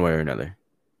it one way or another.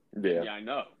 Yeah. Yeah, I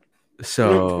know.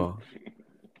 So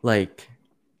like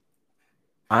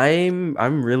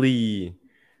I'm really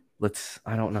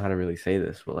I don't know how to really say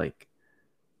this, but like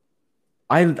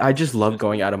I just love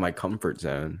going out of my comfort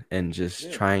zone and just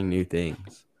Yeah. trying new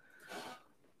things.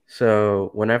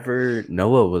 So whenever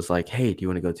Noah was like, "Hey, do you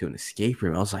want to go to an escape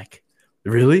room?" I was like,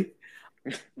 "Really?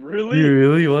 Really? You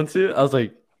really want to?" I was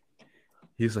like,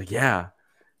 he was like, "Yeah."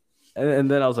 And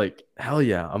then I was like, "Hell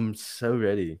yeah, I'm so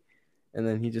ready." And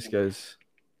then he just goes,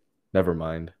 "Never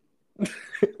mind."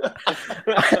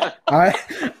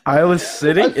 I was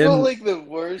sitting I felt in like the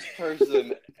worst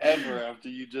person ever after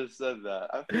you just said that.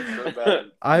 I feel so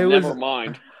bad. Never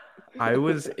mind. I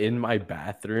was in my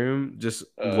bathroom just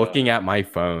Uh. looking at my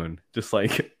phone, just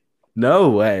like, no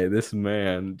way, this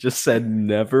man just said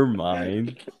never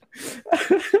mind.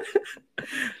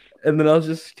 And then I was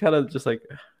just kind of just like,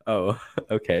 oh,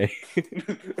 okay.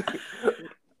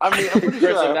 I mean, I'm pretty Chris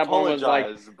sure at I that point was like,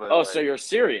 apologize, but Oh, so you're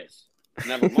serious?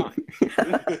 Never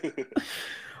mind.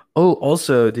 Oh,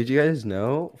 also, did you guys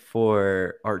know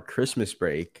for our Christmas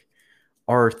break,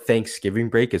 our Thanksgiving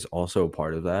break is also a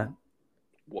part of that.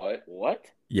 What? What?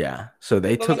 Yeah. So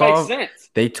That doesn't make sense.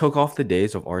 they took off the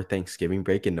days of our Thanksgiving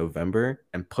break in November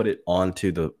and put it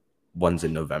onto the ones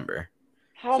in November.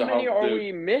 How So many how- are dude,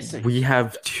 we missing? We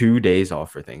have 2 days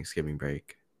off for Thanksgiving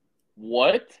break.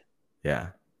 What? Yeah.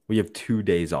 We have 2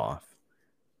 days off.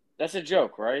 That's a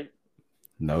joke, right?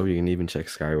 No, you can even check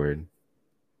Skyward.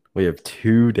 We have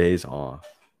 2 days off.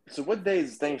 So what day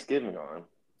is Thanksgiving on?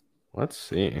 Let's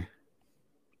see.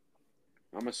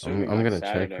 I'm assuming I'm like gonna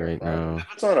Saturday check or right Friday. now.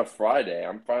 If it's on a Friday,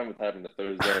 I'm fine with having a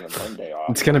Thursday and a Monday off.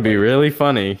 It's gonna be really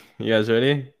funny. You guys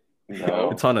ready?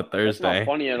 No. It's on a That's Thursday. not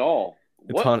funny at all.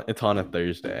 It's What? on a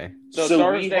Thursday. So we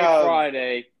Thursday, have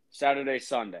Friday, Saturday,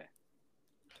 Sunday.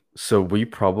 So we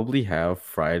probably have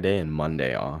Friday and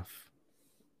Monday off.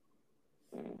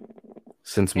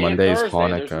 Since And Monday's Thursday.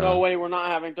 Hanukkah. There's no way we're not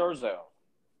having Thursday off.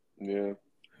 Yeah.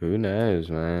 Who knows,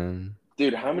 man?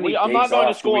 Dude, how many I'm days not going to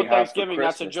off do school we on have for Thanksgiving.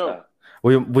 That's a Christmas, joke.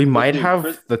 We might dude, have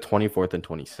Chris- the 24th and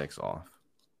 26th off.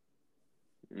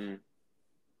 though? Mm.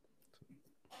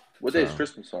 What day is So-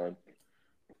 Christmas on?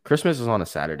 Christmas is on a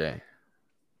Saturday.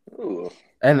 Ooh.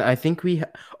 And I think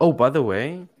oh, by the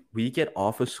way, we get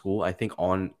off of school, I think,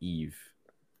 on Eve.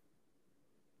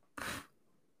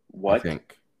 What? I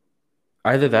think.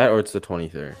 Either that or it's the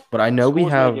 23rd. But I know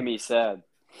School's making me sad.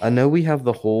 I know we have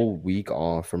the whole week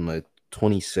off from the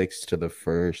 26th to the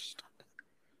 1st.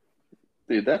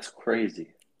 Dude, that's crazy.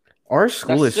 Our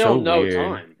school That's is still so no weird.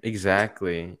 time.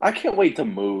 Exactly. I can't wait to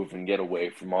move and get away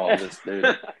from all this,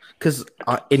 dude. Because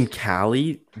in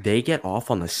Cali, they get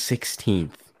off on the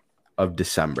 16th of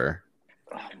December.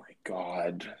 Oh my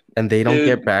god. And they don't Dude.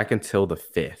 get back until the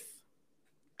 5th.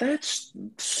 That's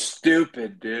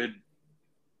stupid, dude.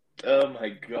 Oh my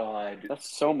god.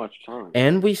 That's so much time.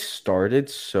 And we started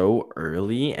so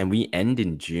early and we end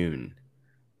in June.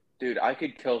 Dude, I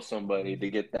could kill somebody to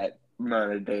get that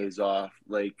amount of days off.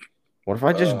 Like, What if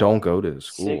I just don't go to the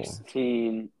school?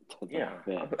 16 to the yeah.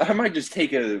 5th. I might just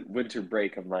take a winter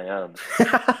break of my own.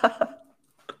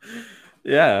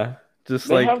 Yeah. Just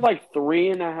They like, have like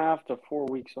 3.5 to 4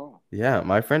 weeks off. yeah,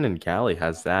 my friend in Cali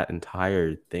has that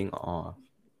entire thing off.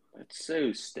 That's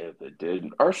so stupid,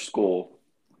 dude. Our school.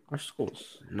 Our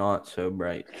school's not so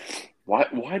bright.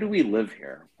 Why do we live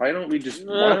here? Why don't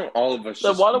all of us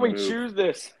Then just why don't we move? choose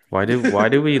this? Why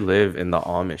do we live in the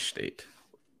Amish state?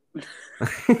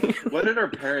 What did our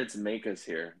parents make us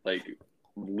here? Like,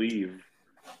 leave.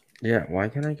 Yeah, why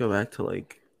can't I go back to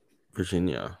like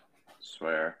Virginia?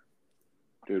 Swear.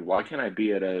 Dude, why can't I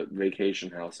be at a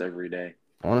vacation house every day?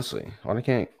 Honestly, why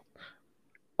can't?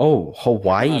 Oh,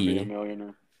 I might be a Hawaii.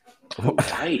 millionaire.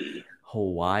 Hawaii.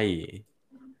 Hawaii.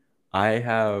 I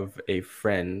have a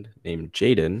friend named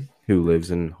Jaden who lives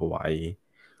in Hawaii.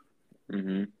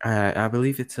 Mm-hmm. I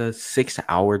believe it's a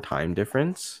 6-hour time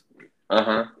difference.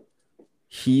 Uh-huh.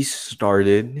 He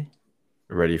started,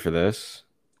 ready for this?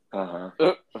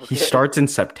 Uh-huh. He starts in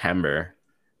September,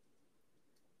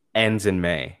 ends in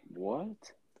May.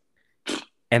 What?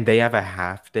 And they have a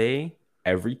half day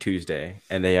every Tuesday,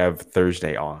 and they have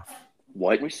Thursday off.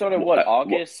 What? We started what,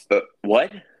 August?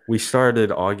 What? We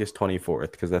started August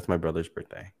 24th because that's my brother's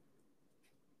birthday.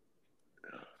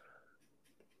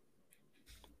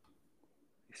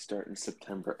 We start in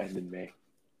September, end in May.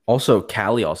 Also,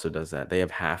 Cali also does that. They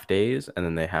have half days, and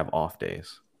then they have off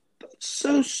days. That's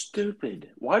so stupid.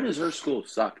 Why does her school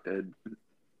suck, dude?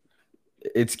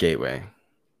 It's Gateway.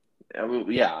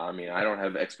 Yeah, I mean, I don't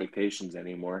have expectations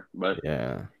anymore, but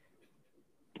Yeah.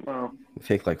 well, It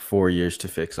take like 4 years to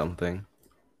fix something.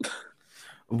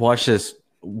 Watch this.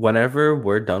 Whenever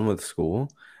we're done with school,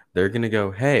 they're gonna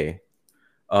go, hey,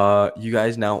 you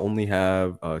guys now only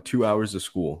have 2 hours of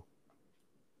school.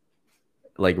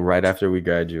 Like right after we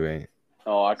graduate.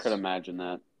 Oh, I could imagine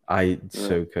that. I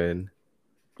so could.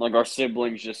 Like our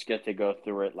siblings just get to go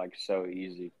through it like so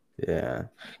easy. Yeah.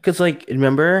 Because like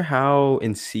remember how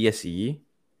in CSE,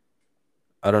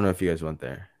 I don't know if you guys went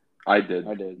there. I did.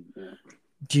 I did. Yeah.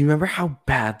 Do you remember how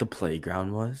bad the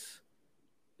playground was?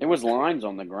 It was lines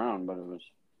on the ground, but it was.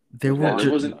 There Yeah, were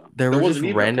there wasn't- there there were wasn't just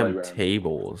even a random playground.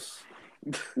 tables.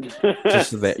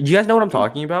 Just there. You guys know what I'm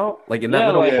talking about? Like in that Yeah,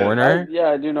 little like, corner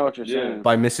I do know what you're Yeah. saying.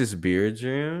 by Mrs. Beard's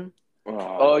room.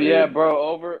 Oh yeah, dude.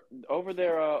 bro. Over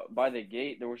there by the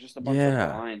gate, there was just a bunch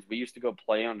Yeah. of lines. We used to go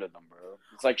play under them, bro.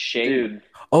 It's like shade. Dude,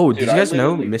 Oh, Dude, did you I guys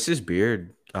know literally- Mrs.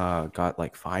 Beard got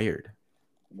like fired?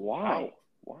 Why?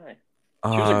 why?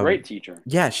 She was a great teacher.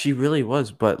 Yeah, she really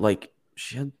was, but like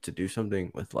she had to do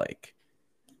something with like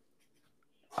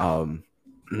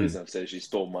Please don't say she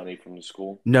stole money from the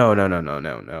school. no.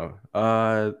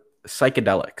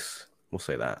 Psychedelics. We'll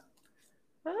say that.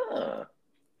 Ah.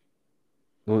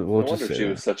 We'll No just wonder say she that.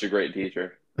 was such a great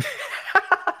teacher.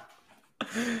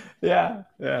 Yeah,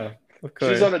 of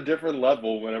course. She's on a different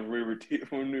level whenever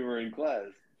when we were in class.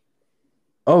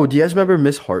 Oh, do you guys remember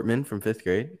Miss Hartman from 5th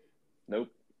grade? Nope.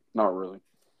 Not really.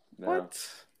 No. What?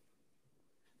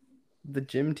 The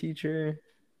gym teacher?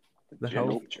 The Gym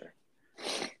health? teacher.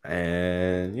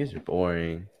 And these are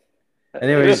boring.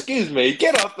 Anyways. Excuse me,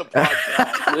 get off the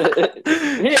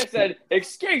podcast. He said,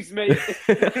 "Excuse me."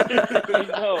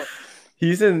 No.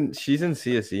 She's in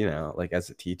CSE now, like as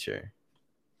a teacher.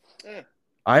 Eh.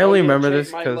 I Oh, only yeah, remember Chase-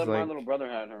 this my because my like, little brother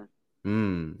had her. Like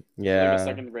a yeah,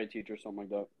 second grade teacher, something like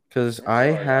that. because I'm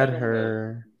I sorry, had I don't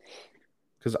her,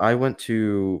 because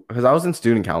I was in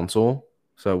student council,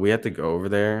 so we had to go over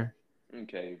there.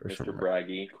 Okay, Or Mr. something.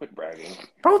 Braggy, quit bragging.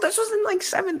 Bro, this was in like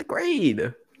 7th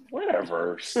grade.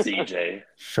 Whatever, CJ.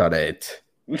 Shut it.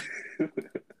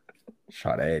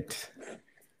 Shut it.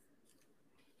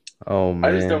 Oh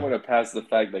man. I just don't want to pass the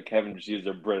fact that Kevin just used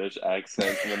a British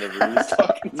accent whenever he was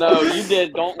talking. No, you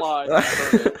did. Don't lie.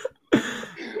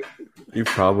 You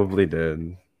probably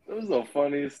did. That was the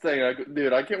funniest thing.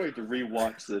 Dude, I can't wait to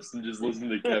rewatch this and just listen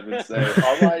to Kevin say,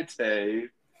 all right, Tay.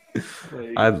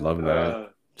 Like, I'd love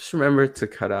that. Just remember to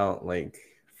cut out like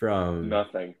from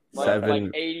Nothing. Like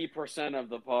 80% of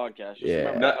the podcast. Just Yeah.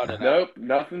 remember to cut it out. Nope,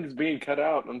 nothing's being cut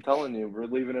out. I'm telling you, we're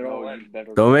leaving it all No, in. you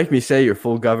better. Don't make me say your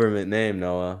full government name,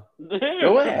 Noah.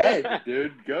 Go ahead,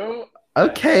 dude. Go.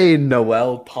 Okay,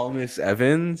 Noel Thomas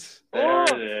Evans. There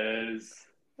it is.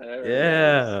 There it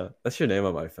Yeah, that's your name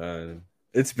on my phone.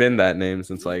 It's been that name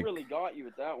since He like really got you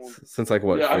with that one.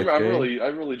 what? Yeah, fifth grade? I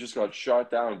really just got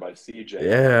shot down by CJ. on the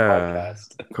Yeah,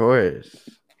 of course.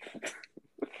 podcast.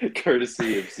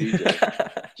 Courtesy of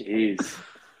CJ. Jeez.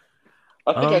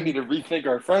 I think I need to rethink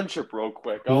our friendship real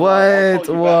quick. I'll What?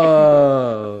 call you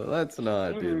Whoa! Let's back.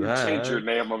 not do that. Change your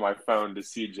name on my phone to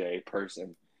CJ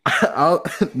person.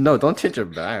 No, don't change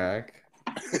it back.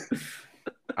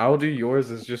 I'll do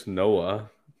yours as just Noah.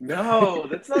 No,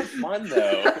 that's not fun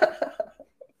though.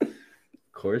 Of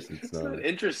course it's It's not. not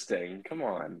interesting. Come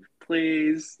on.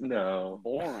 Please. No.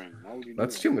 Boring. Why would you do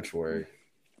That's that? too much work.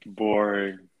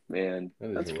 Boring. Man. That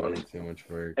is That's way funny. too much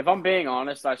work. If I'm being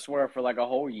honest, I swear for like a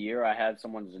whole year I had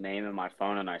someone's name in my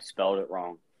phone and I spelled it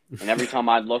wrong. And every time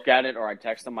I'd look at it or I'd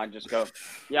text them, I'd just go,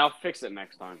 "Yeah, I'll fix it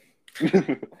next time."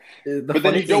 The But then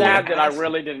funny you It's don't thing- sad wanna that I ask-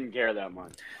 really didn't care that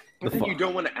much. But then you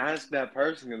don't want to ask that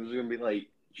person because they're going to be like,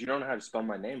 you don't know how to spell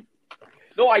my name.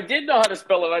 No, I did know how to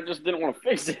spell it. I just didn't want to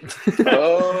fix it.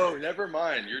 Oh, never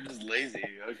mind. You're just lazy.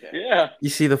 Okay. Yeah. You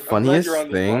see, the glad funniest you're on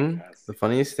this thing, podcast. the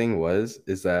funniest thing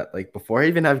is that like before I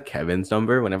even have Kevin's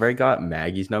number, whenever I got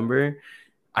Maggie's number,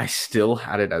 I still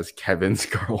had it as Kevin's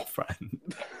girlfriend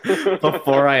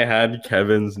before I had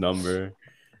Kevin's number.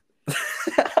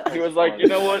 He was like, "You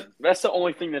know what? That's the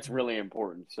only thing that's really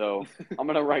important. So I'm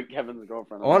gonna write Kevin's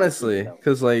girlfriend." Honestly,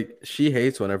 because like she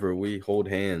hates whenever we hold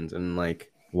hands, and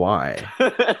like why?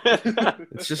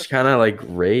 It's just kind of like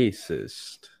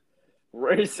racist.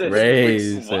 Racist.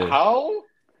 Racist. How?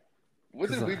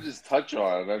 What did we just touch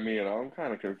on? I mean, I'm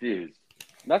kind of confused.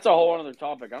 That's a whole other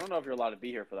topic. I don't know if you're allowed to be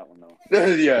here for that one though.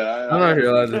 Yeah. I'm not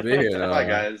allowed to be here now. Bye,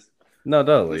 guys. No,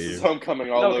 don't This is leave. homecoming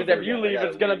all No, over because if you again. I leave, gotta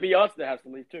it's gonna leave. be us that has to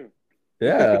leave too.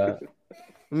 Yeah.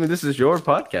 I mean, this is your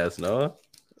podcast, Noah.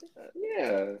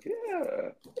 Yeah.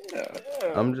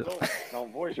 I'm just-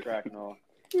 don't voice crack, no.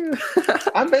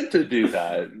 I meant to do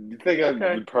that. You think I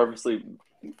Okay. would purposely?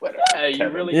 Whatever, Yeah, you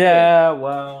Kevin. really Yeah,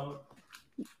 well.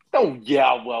 Oh,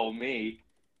 yeah, well, me.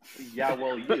 Yeah,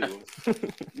 well, you.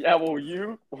 Yeah, well,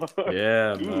 you.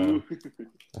 Yeah, Ooh. man.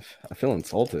 I feel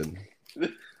insulted.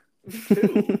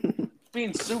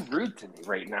 Being so rude to me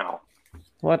right now.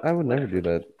 What? I would never do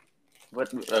that.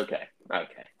 What? Okay.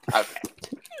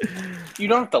 You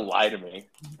don't have to lie to me.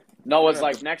 No, it's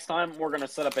like next time we're gonna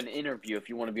set up an interview if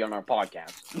you want to be on our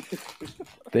podcast.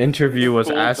 The interview was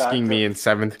Full asking me in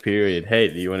 7th period, hey,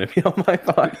 do you want to be on my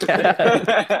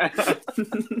podcast?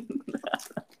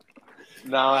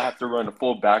 Now I have to run a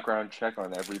full background check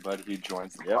on everybody who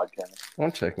joins the podcast.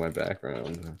 I'll check my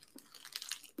background.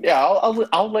 Yeah,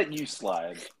 I'll let you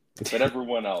slide, but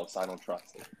everyone else, I don't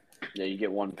trust it. Yeah, you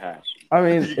get one pass. I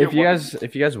mean, You if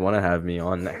get you guys want to have me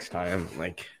on next time,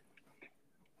 like,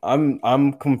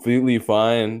 I'm completely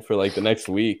fine for like the next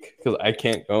week because I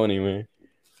can't go anywhere.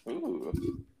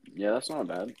 Ooh, Yeah, that's not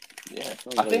bad. yeah.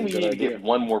 Sounds I like think a we good need to idea. get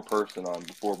one more person on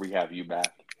before we have you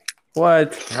back.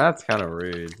 What? That's kind of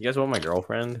rude. You guys want my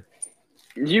girlfriend?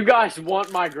 You guys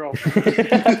want my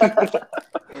girlfriend?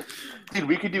 Dude,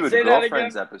 we could do a Say that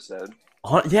girlfriends episode,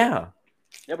 Yeah.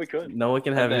 Yeah, we could. No one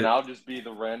can have and then it. I'll just be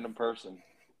the random person.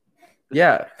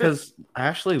 Yeah, because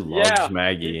Ashley loves Yeah,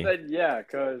 Maggie. He said yeah,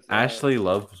 cause Ashley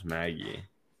loves Maggie.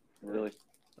 Really?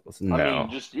 No, I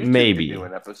mean, just you maybe. two can do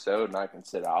an episode, and I can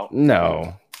sit out.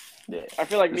 No. Yeah. I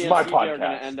feel like This me is and my CJ are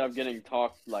gonna podcast. end up getting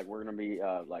talked. Like we're gonna be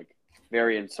like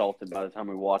very insulted by the time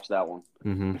we watch that one.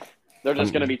 Mm-hmm. They're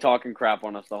just gonna be talking crap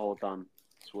on us the whole time.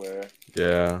 I swear.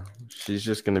 Yeah, she's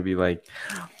just gonna be like,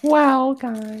 "Well,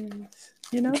 guys,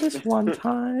 you know this one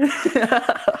time."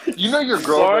 You know your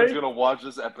girlfriend's gonna watch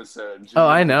this episode. And she's Oh,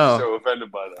 gonna I be know. So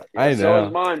offended by that. I So know.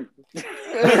 is mine.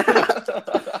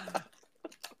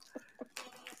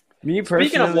 Me personally.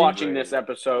 Speaking of watching this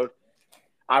episode,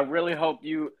 I really hope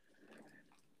you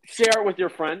share it with your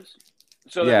friends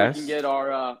so that we Yes. can get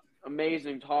our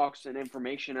amazing talks and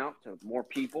information out to more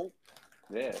people.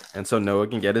 Yeah. And so Noah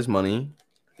can get his money.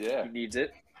 Yeah. He needs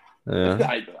it. Yeah.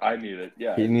 I need it.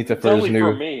 Yeah. He needs it It's for his only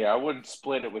for new, me. I wouldn't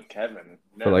split it with Kevin.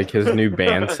 No. for like his new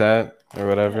band set or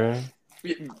whatever.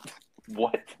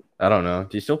 What? I don't know.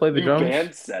 Do you still play the New drums?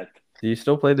 band set. Do you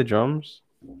still play the drums?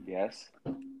 Yes.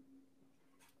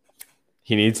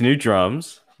 He needs new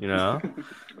drums. You know.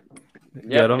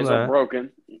 Yeah, him because they're that.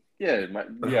 broken. Yeah.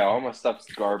 All my stuff's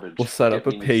garbage. We'll set up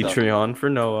a Get me new stuff. Patreon for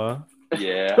Noah.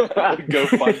 Yeah. Go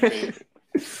fund me.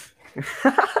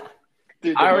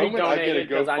 Dude, the I already moment I get a donated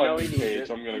 'cause I know he GoFundMe needs page, it.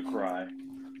 I'm gonna cry.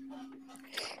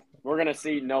 We're gonna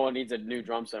see Noah needs a new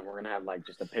drum set. We're gonna have like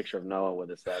just a picture of Noah with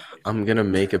his set. I'm gonna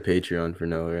make a Patreon for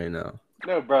Noah right now.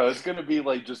 No, bro, it's gonna be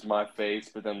like just my face,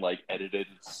 but then like edited.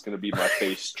 It's just gonna be my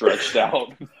face stretched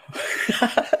out,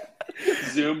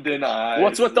 zoomed in eyes.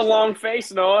 What's with the long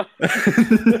face, Noah?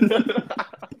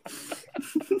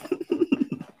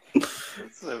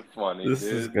 It's so funny. This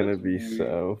dude. is gonna That's be weird.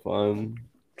 so fun.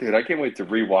 Dude, I can't wait to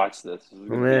rewatch this. This is Oh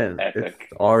gonna man, be epic.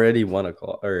 it's already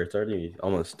 1:00, or it's already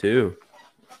almost 2.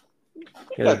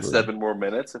 We got 7 more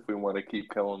minutes if we want to keep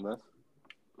killing this.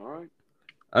 All right.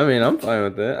 I mean, I'm fine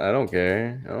with it. I don't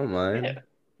care. I don't mind. Yeah.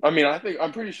 I mean,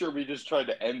 I'm pretty sure we just tried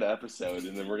to end the episode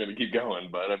and then we're gonna keep going.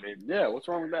 But I mean, Yeah, what's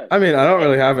wrong with that? I mean, I don't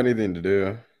really have anything to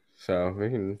do, so we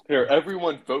can. here,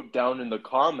 everyone vote down in the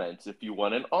comments if you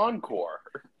want an encore.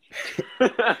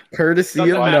 Courtesy of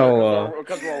Doesn't matter, Noah.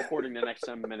 because we're recording the next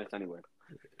 7 minutes anyway.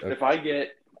 Okay. If I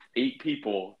get 8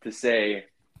 people to say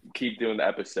keep doing the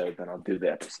episode, then I'll do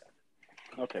the episode.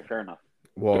 Okay, fair enough.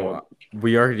 Well,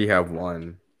 we already have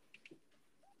one.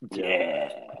 Yeah.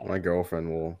 My girlfriend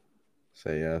will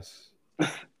say yes.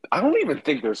 I don't even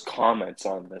think there's comments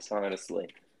on this, honestly.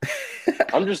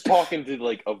 I'm just talking to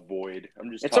like avoid.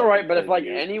 It's all right, but if like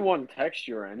you. anyone texts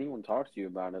you or anyone talks to you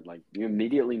about it, like you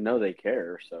immediately know they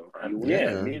care. So you win.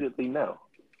 Yeah, immediately no.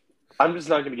 I'm just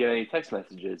not going to get any text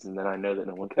messages, and then I know that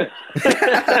no one cares.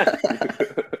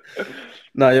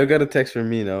 No, you'll get a text from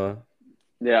me, Noah.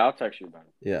 Yeah, I'll text you about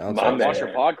it. Yeah, I'll My I text man. watched your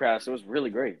podcast. It was really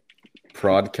great.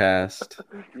 Podcast.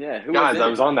 Yeah, who Guys, was I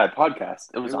was on that podcast.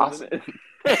 It was Who was awesome.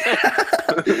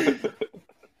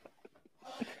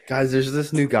 Guys, there's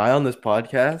this new guy on this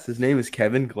podcast. His name is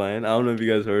Kevin Glenn. I don't know if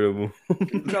you guys heard of him.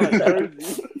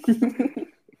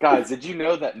 Guys, did you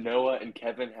know that Noah and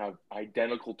Kevin have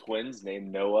identical twins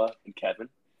named Noah and Kevin?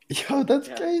 Yo, that's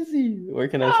Yeah. crazy. Where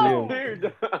can I see him?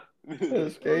 Dude.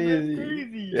 That's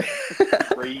crazy.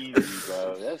 Crazy,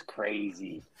 bro. That's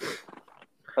crazy.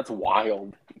 That's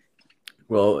wild.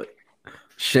 Well,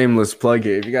 shameless plug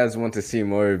here. If you guys want to see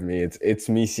more of me, it's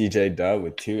me, CJ Dub,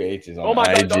 with 2 H's on Oh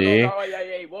my IG. God! Oh, yeah.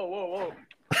 Whoa.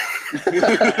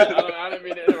 I didn't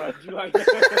mean to interrupt you like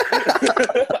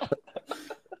that.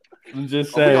 I'm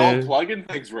just Are we all saying. plugging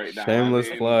things right now? Shameless I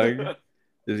mean- plug.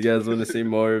 If you guys want to see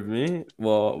more of me,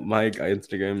 well, my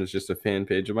Instagram is just a fan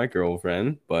page of my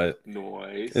girlfriend, but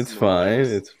Noise. it's fine.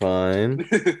 It's fine.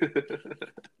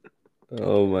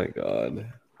 Oh my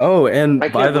god. Oh, and I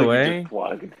by can't the believe you way, just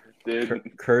plugged,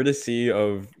 dude. courtesy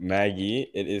of Maggie,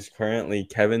 it is currently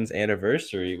Kevin's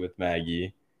anniversary with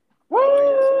Maggie.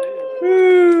 Oh,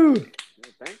 Woo! yes, it is.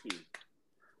 Yeah, thank you.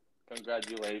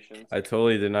 Congratulations. I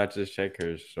totally did not just check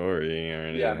her story or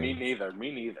anything. Yeah, me neither.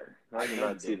 I did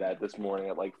not see that this morning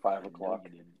at like 5 o'clock.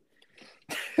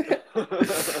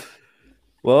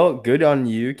 Well, good on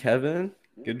you, Kevin.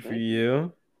 Good for Thank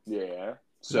you. Yeah.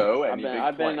 So, any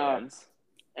I've big been, plans?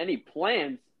 Any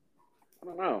plans? I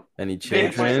don't know. Any We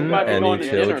children? might be Any going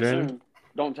to dinner children? soon.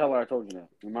 Don't tell her I told you that.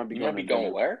 We might be You going might be to going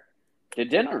dinner. where? To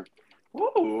dinner.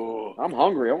 Ooh. I'm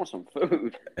hungry. I want some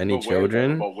food. Any But where,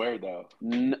 children? though? But where though?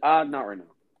 Not right now.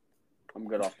 I'm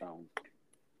good off that one.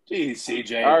 Jeez,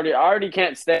 CJ. I already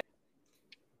can't stay.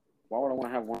 Why would I want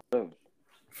to have one of those?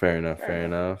 Fair enough. Fair Fair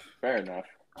enough. Fair enough.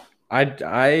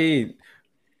 I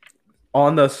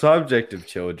on the subject of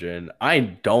children, I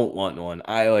don't want one.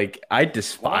 I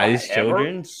despise Why,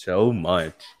 children so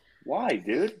much Why,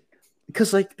 dude?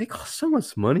 because like they cost so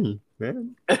much money.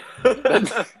 man.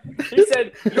 He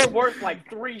said, you're worth like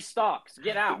 3 stocks.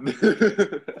 Get out.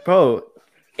 Bro,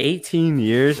 18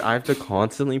 years, I have to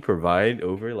constantly provide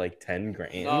over like 10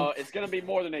 grand. No, it's going to be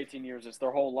more than 18 years. It's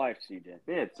their whole life, CJ.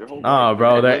 Yeah, it's their whole Nah, life.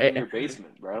 bro, They they're- live in your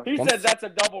basement, bro. He said that's a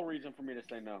double reason for me to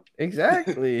say no.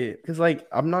 Exactly. Because, like,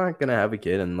 I'm not going to have a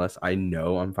kid unless I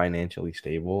know I'm financially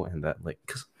stable and that, like,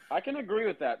 I can agree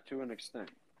with that to an extent.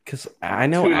 because I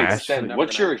know To an Ashley. extent. never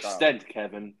What's gonna your have a child. extent,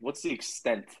 Kevin? What's the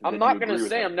extent? I'm that not you going to agree with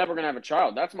say him? I'm never going to have a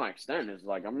child. That's my extent. Is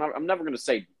like I'm never going to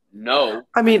say no.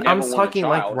 I mean, I I'm never want a talking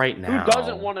like child. right now. Who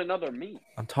doesn't want another me?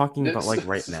 I'm talking about like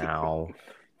right now.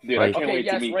 Dude, Like- I can't Okay, wait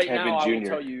yes, to meet right Kevin now I will Jr.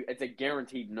 tell you it's a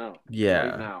guaranteed no. Yeah.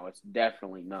 Right now, it's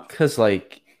definitely no. Because,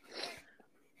 like,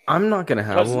 I'm not going to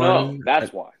have Because one. no,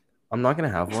 that's why. I'm not going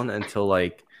to have one until,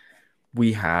 like,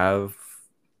 we have,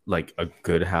 like, a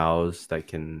good house that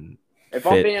can. If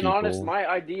fit I'm being people. honest, my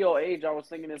ideal age I was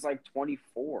thinking is like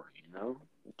 24. You know,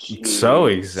 So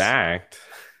Jeez. exact.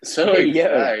 So Hey, yo.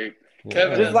 exact.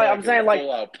 Kevin Just has like- I'm saying, a like-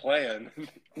 full-out plan.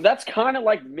 that's kind of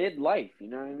like midlife. You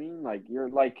know what I mean? Like you're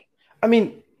like I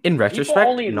mean, in people retrospect,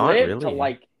 only not live really. to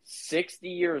like 60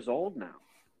 years old now.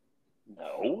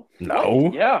 No.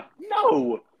 No. Yeah.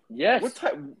 No. Yes. What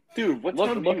time, dude? What Look-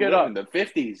 time do look you it live up. in the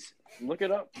 50s? Look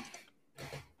it up.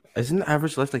 Isn't the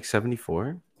average life like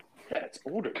 74? Yeah, it's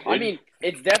older. Dude. I mean,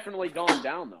 it's definitely gone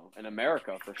down though in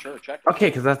America for sure. Check. it. Okay,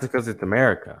 because because it's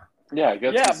America. yeah, I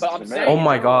guess. Yeah, this but is I'm America. saying- Oh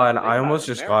my you know, god, think I about almost it,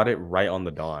 just America. got it right on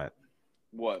the dot.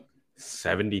 What?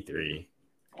 73.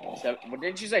 What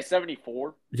didn't you say?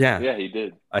 74? Yeah, Yeah, he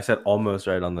did. I said almost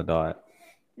right on the dot.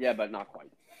 Yeah, but not quite.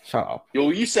 Shut up. Yo,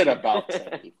 you said about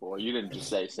 74. You didn't just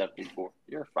say 74.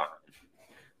 You're fine.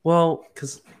 Well,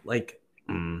 because, like,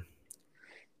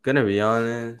 gonna be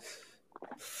honest,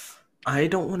 I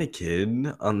don't want a kid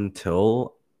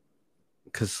until,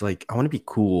 because, like, I want to be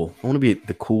cool. I want to be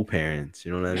the cool parents.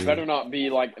 You know what I You mean? better not be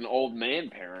like an old man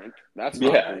parent. That's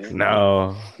not Yeah. cool.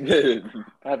 No.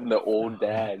 Having the old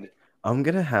dad. I'm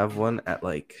gonna have one at,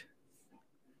 like,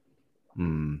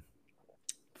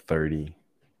 30.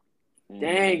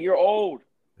 Dang, you're old.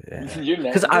 Yeah. You're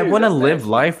Because nasty. I Dude, want to that's live nasty.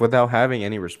 life without having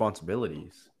any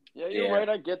responsibilities. Yeah, you're Yeah. right.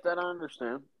 I get that. I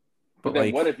understand. But But, then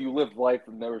like, what if you live life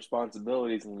with no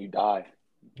responsibilities and you die?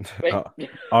 Wait.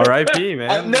 R.I.P.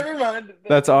 man. Never mind.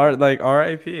 That's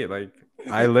R.I.P. Like,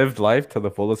 I lived life to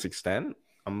the fullest extent.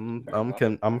 I'm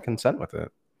content with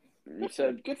it. You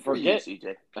said Good for forget you,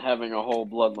 CJ. having a whole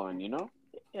bloodline. You know,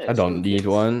 Yeah, I don't need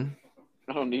one.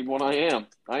 I don't need one. I am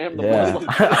the Yeah. bloodline.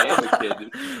 I am a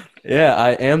kid. Yeah,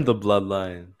 I am the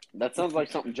bloodline. That sounds like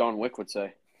something John Wick would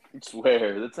say. I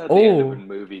swear. That's not the end of Oh, a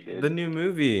movie, dude. The new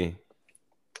movie,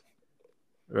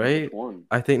 right? Which one?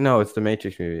 I think no, it's the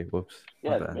Matrix movie. Whoops.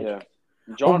 Yeah, My bad. Yeah.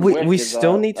 John we- Wick we is,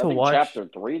 still need to I think watch- Chapter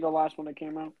 3, the last one that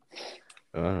came out.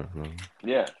 I don't know.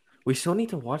 Yeah. We still need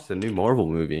to watch the new Marvel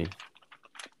movie.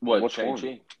 What, Which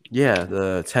Shang-Chi? Yeah,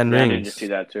 the 10 Yeah, I need to Rings. see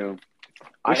that too.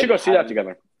 I We should go see that haven't-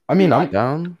 together. I mean, Dude, I'm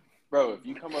down. Bro, if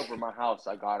you come over to my house,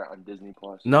 I got it on Disney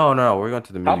Plus. No, we're going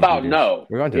to the movie. How about theaters. no?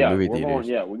 We're going to yeah, the movie we're theaters. going,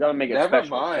 yeah, we got to make it Never special. It's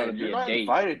mind. gotta be You're a not date.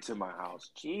 invited to my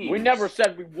house. Jeez. We never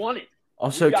said we wanted.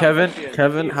 Also, We gotta Kevin, make it a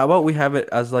Kevin, deal. how about we have it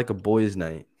as like a boys'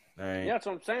 night? All right. Yeah, that's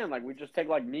what I'm saying. Like, we just take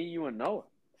like me, you, and Noah.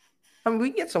 I mean, we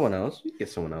can get someone else.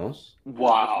 Let's do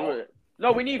Wow. it.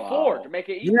 No, we need Wow. 4 to make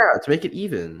it even. Yeah, to make it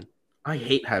even. I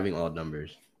hate having odd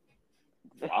numbers.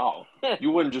 Wow.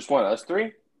 You wouldn't just want us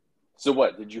 3? So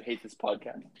what? Did you hate this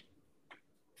podcast?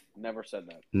 Never said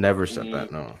that. Never said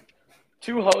that. No.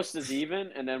 2 hosts is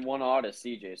even, and then 1 odd is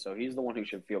CJ. So he's the one who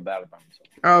should feel bad about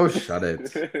Oh, shut it.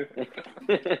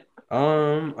 himself.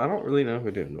 I don't really know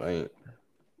who to invite.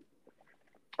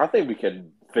 I think we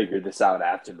could figure this out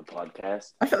after the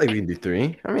podcast. I feel like we can do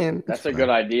 3. I mean, That's it's a fine. good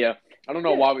idea. I don't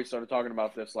know why we started talking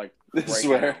about this. Like, I right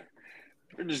swear. now.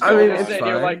 We're just I going mean, on. it's Sitting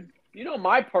here fine. like, you know,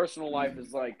 my personal life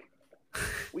is like,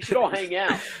 we should all hang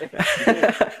out.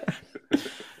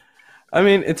 I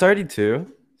mean, it's already 2,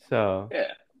 so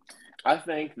Yeah. I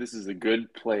think this is a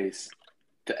good place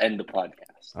to end the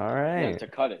podcast. all Yeah, right. to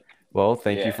cut it. Well,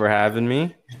 thank you Yeah. for having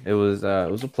me. It was a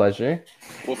pleasure.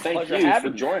 Well, thank Pleasure you for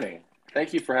having me. joining.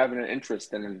 Thank you for having an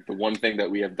interest in the one thing that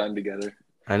we have done together.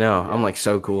 I know. I'm like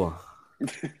so cool.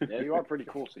 Yeah, you are pretty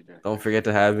cool, CJ. Don't forget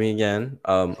to have me again.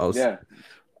 Yeah.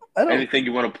 I don't. Anything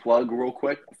you want to plug real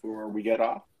quick before we get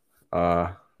off?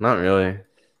 Not really.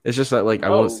 It's just that like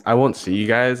No. I won't see you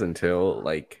guys until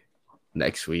like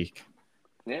next week.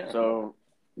 Yeah. So,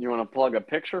 you want to plug a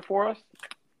picture for us?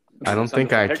 I don't Send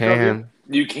think us a I picture of you? can.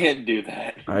 You can't do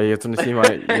that. You guys want to see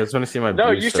my? You guys want to see my? No,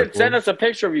 blue you should circles? send us a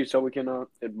picture of you so we can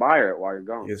admire it while you're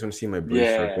gone. You guys want to see my blue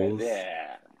Yeah. circles? Yeah.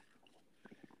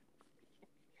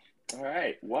 All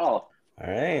right. Well, All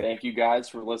right. Thank you guys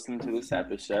for listening to this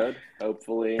episode.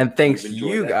 Hopefully, And thanks you've to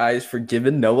enjoyed you it. guys for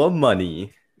giving Noah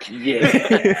money. Yeah.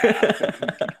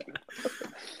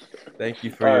 Thank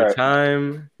you for All your right.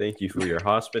 time. Thank you for your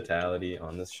hospitality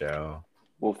on the show.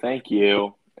 Well, thank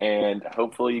you. And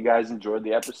hopefully you guys enjoyed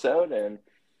the episode, and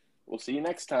we'll see you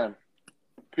next time.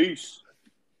 Peace.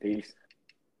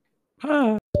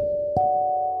 Bye.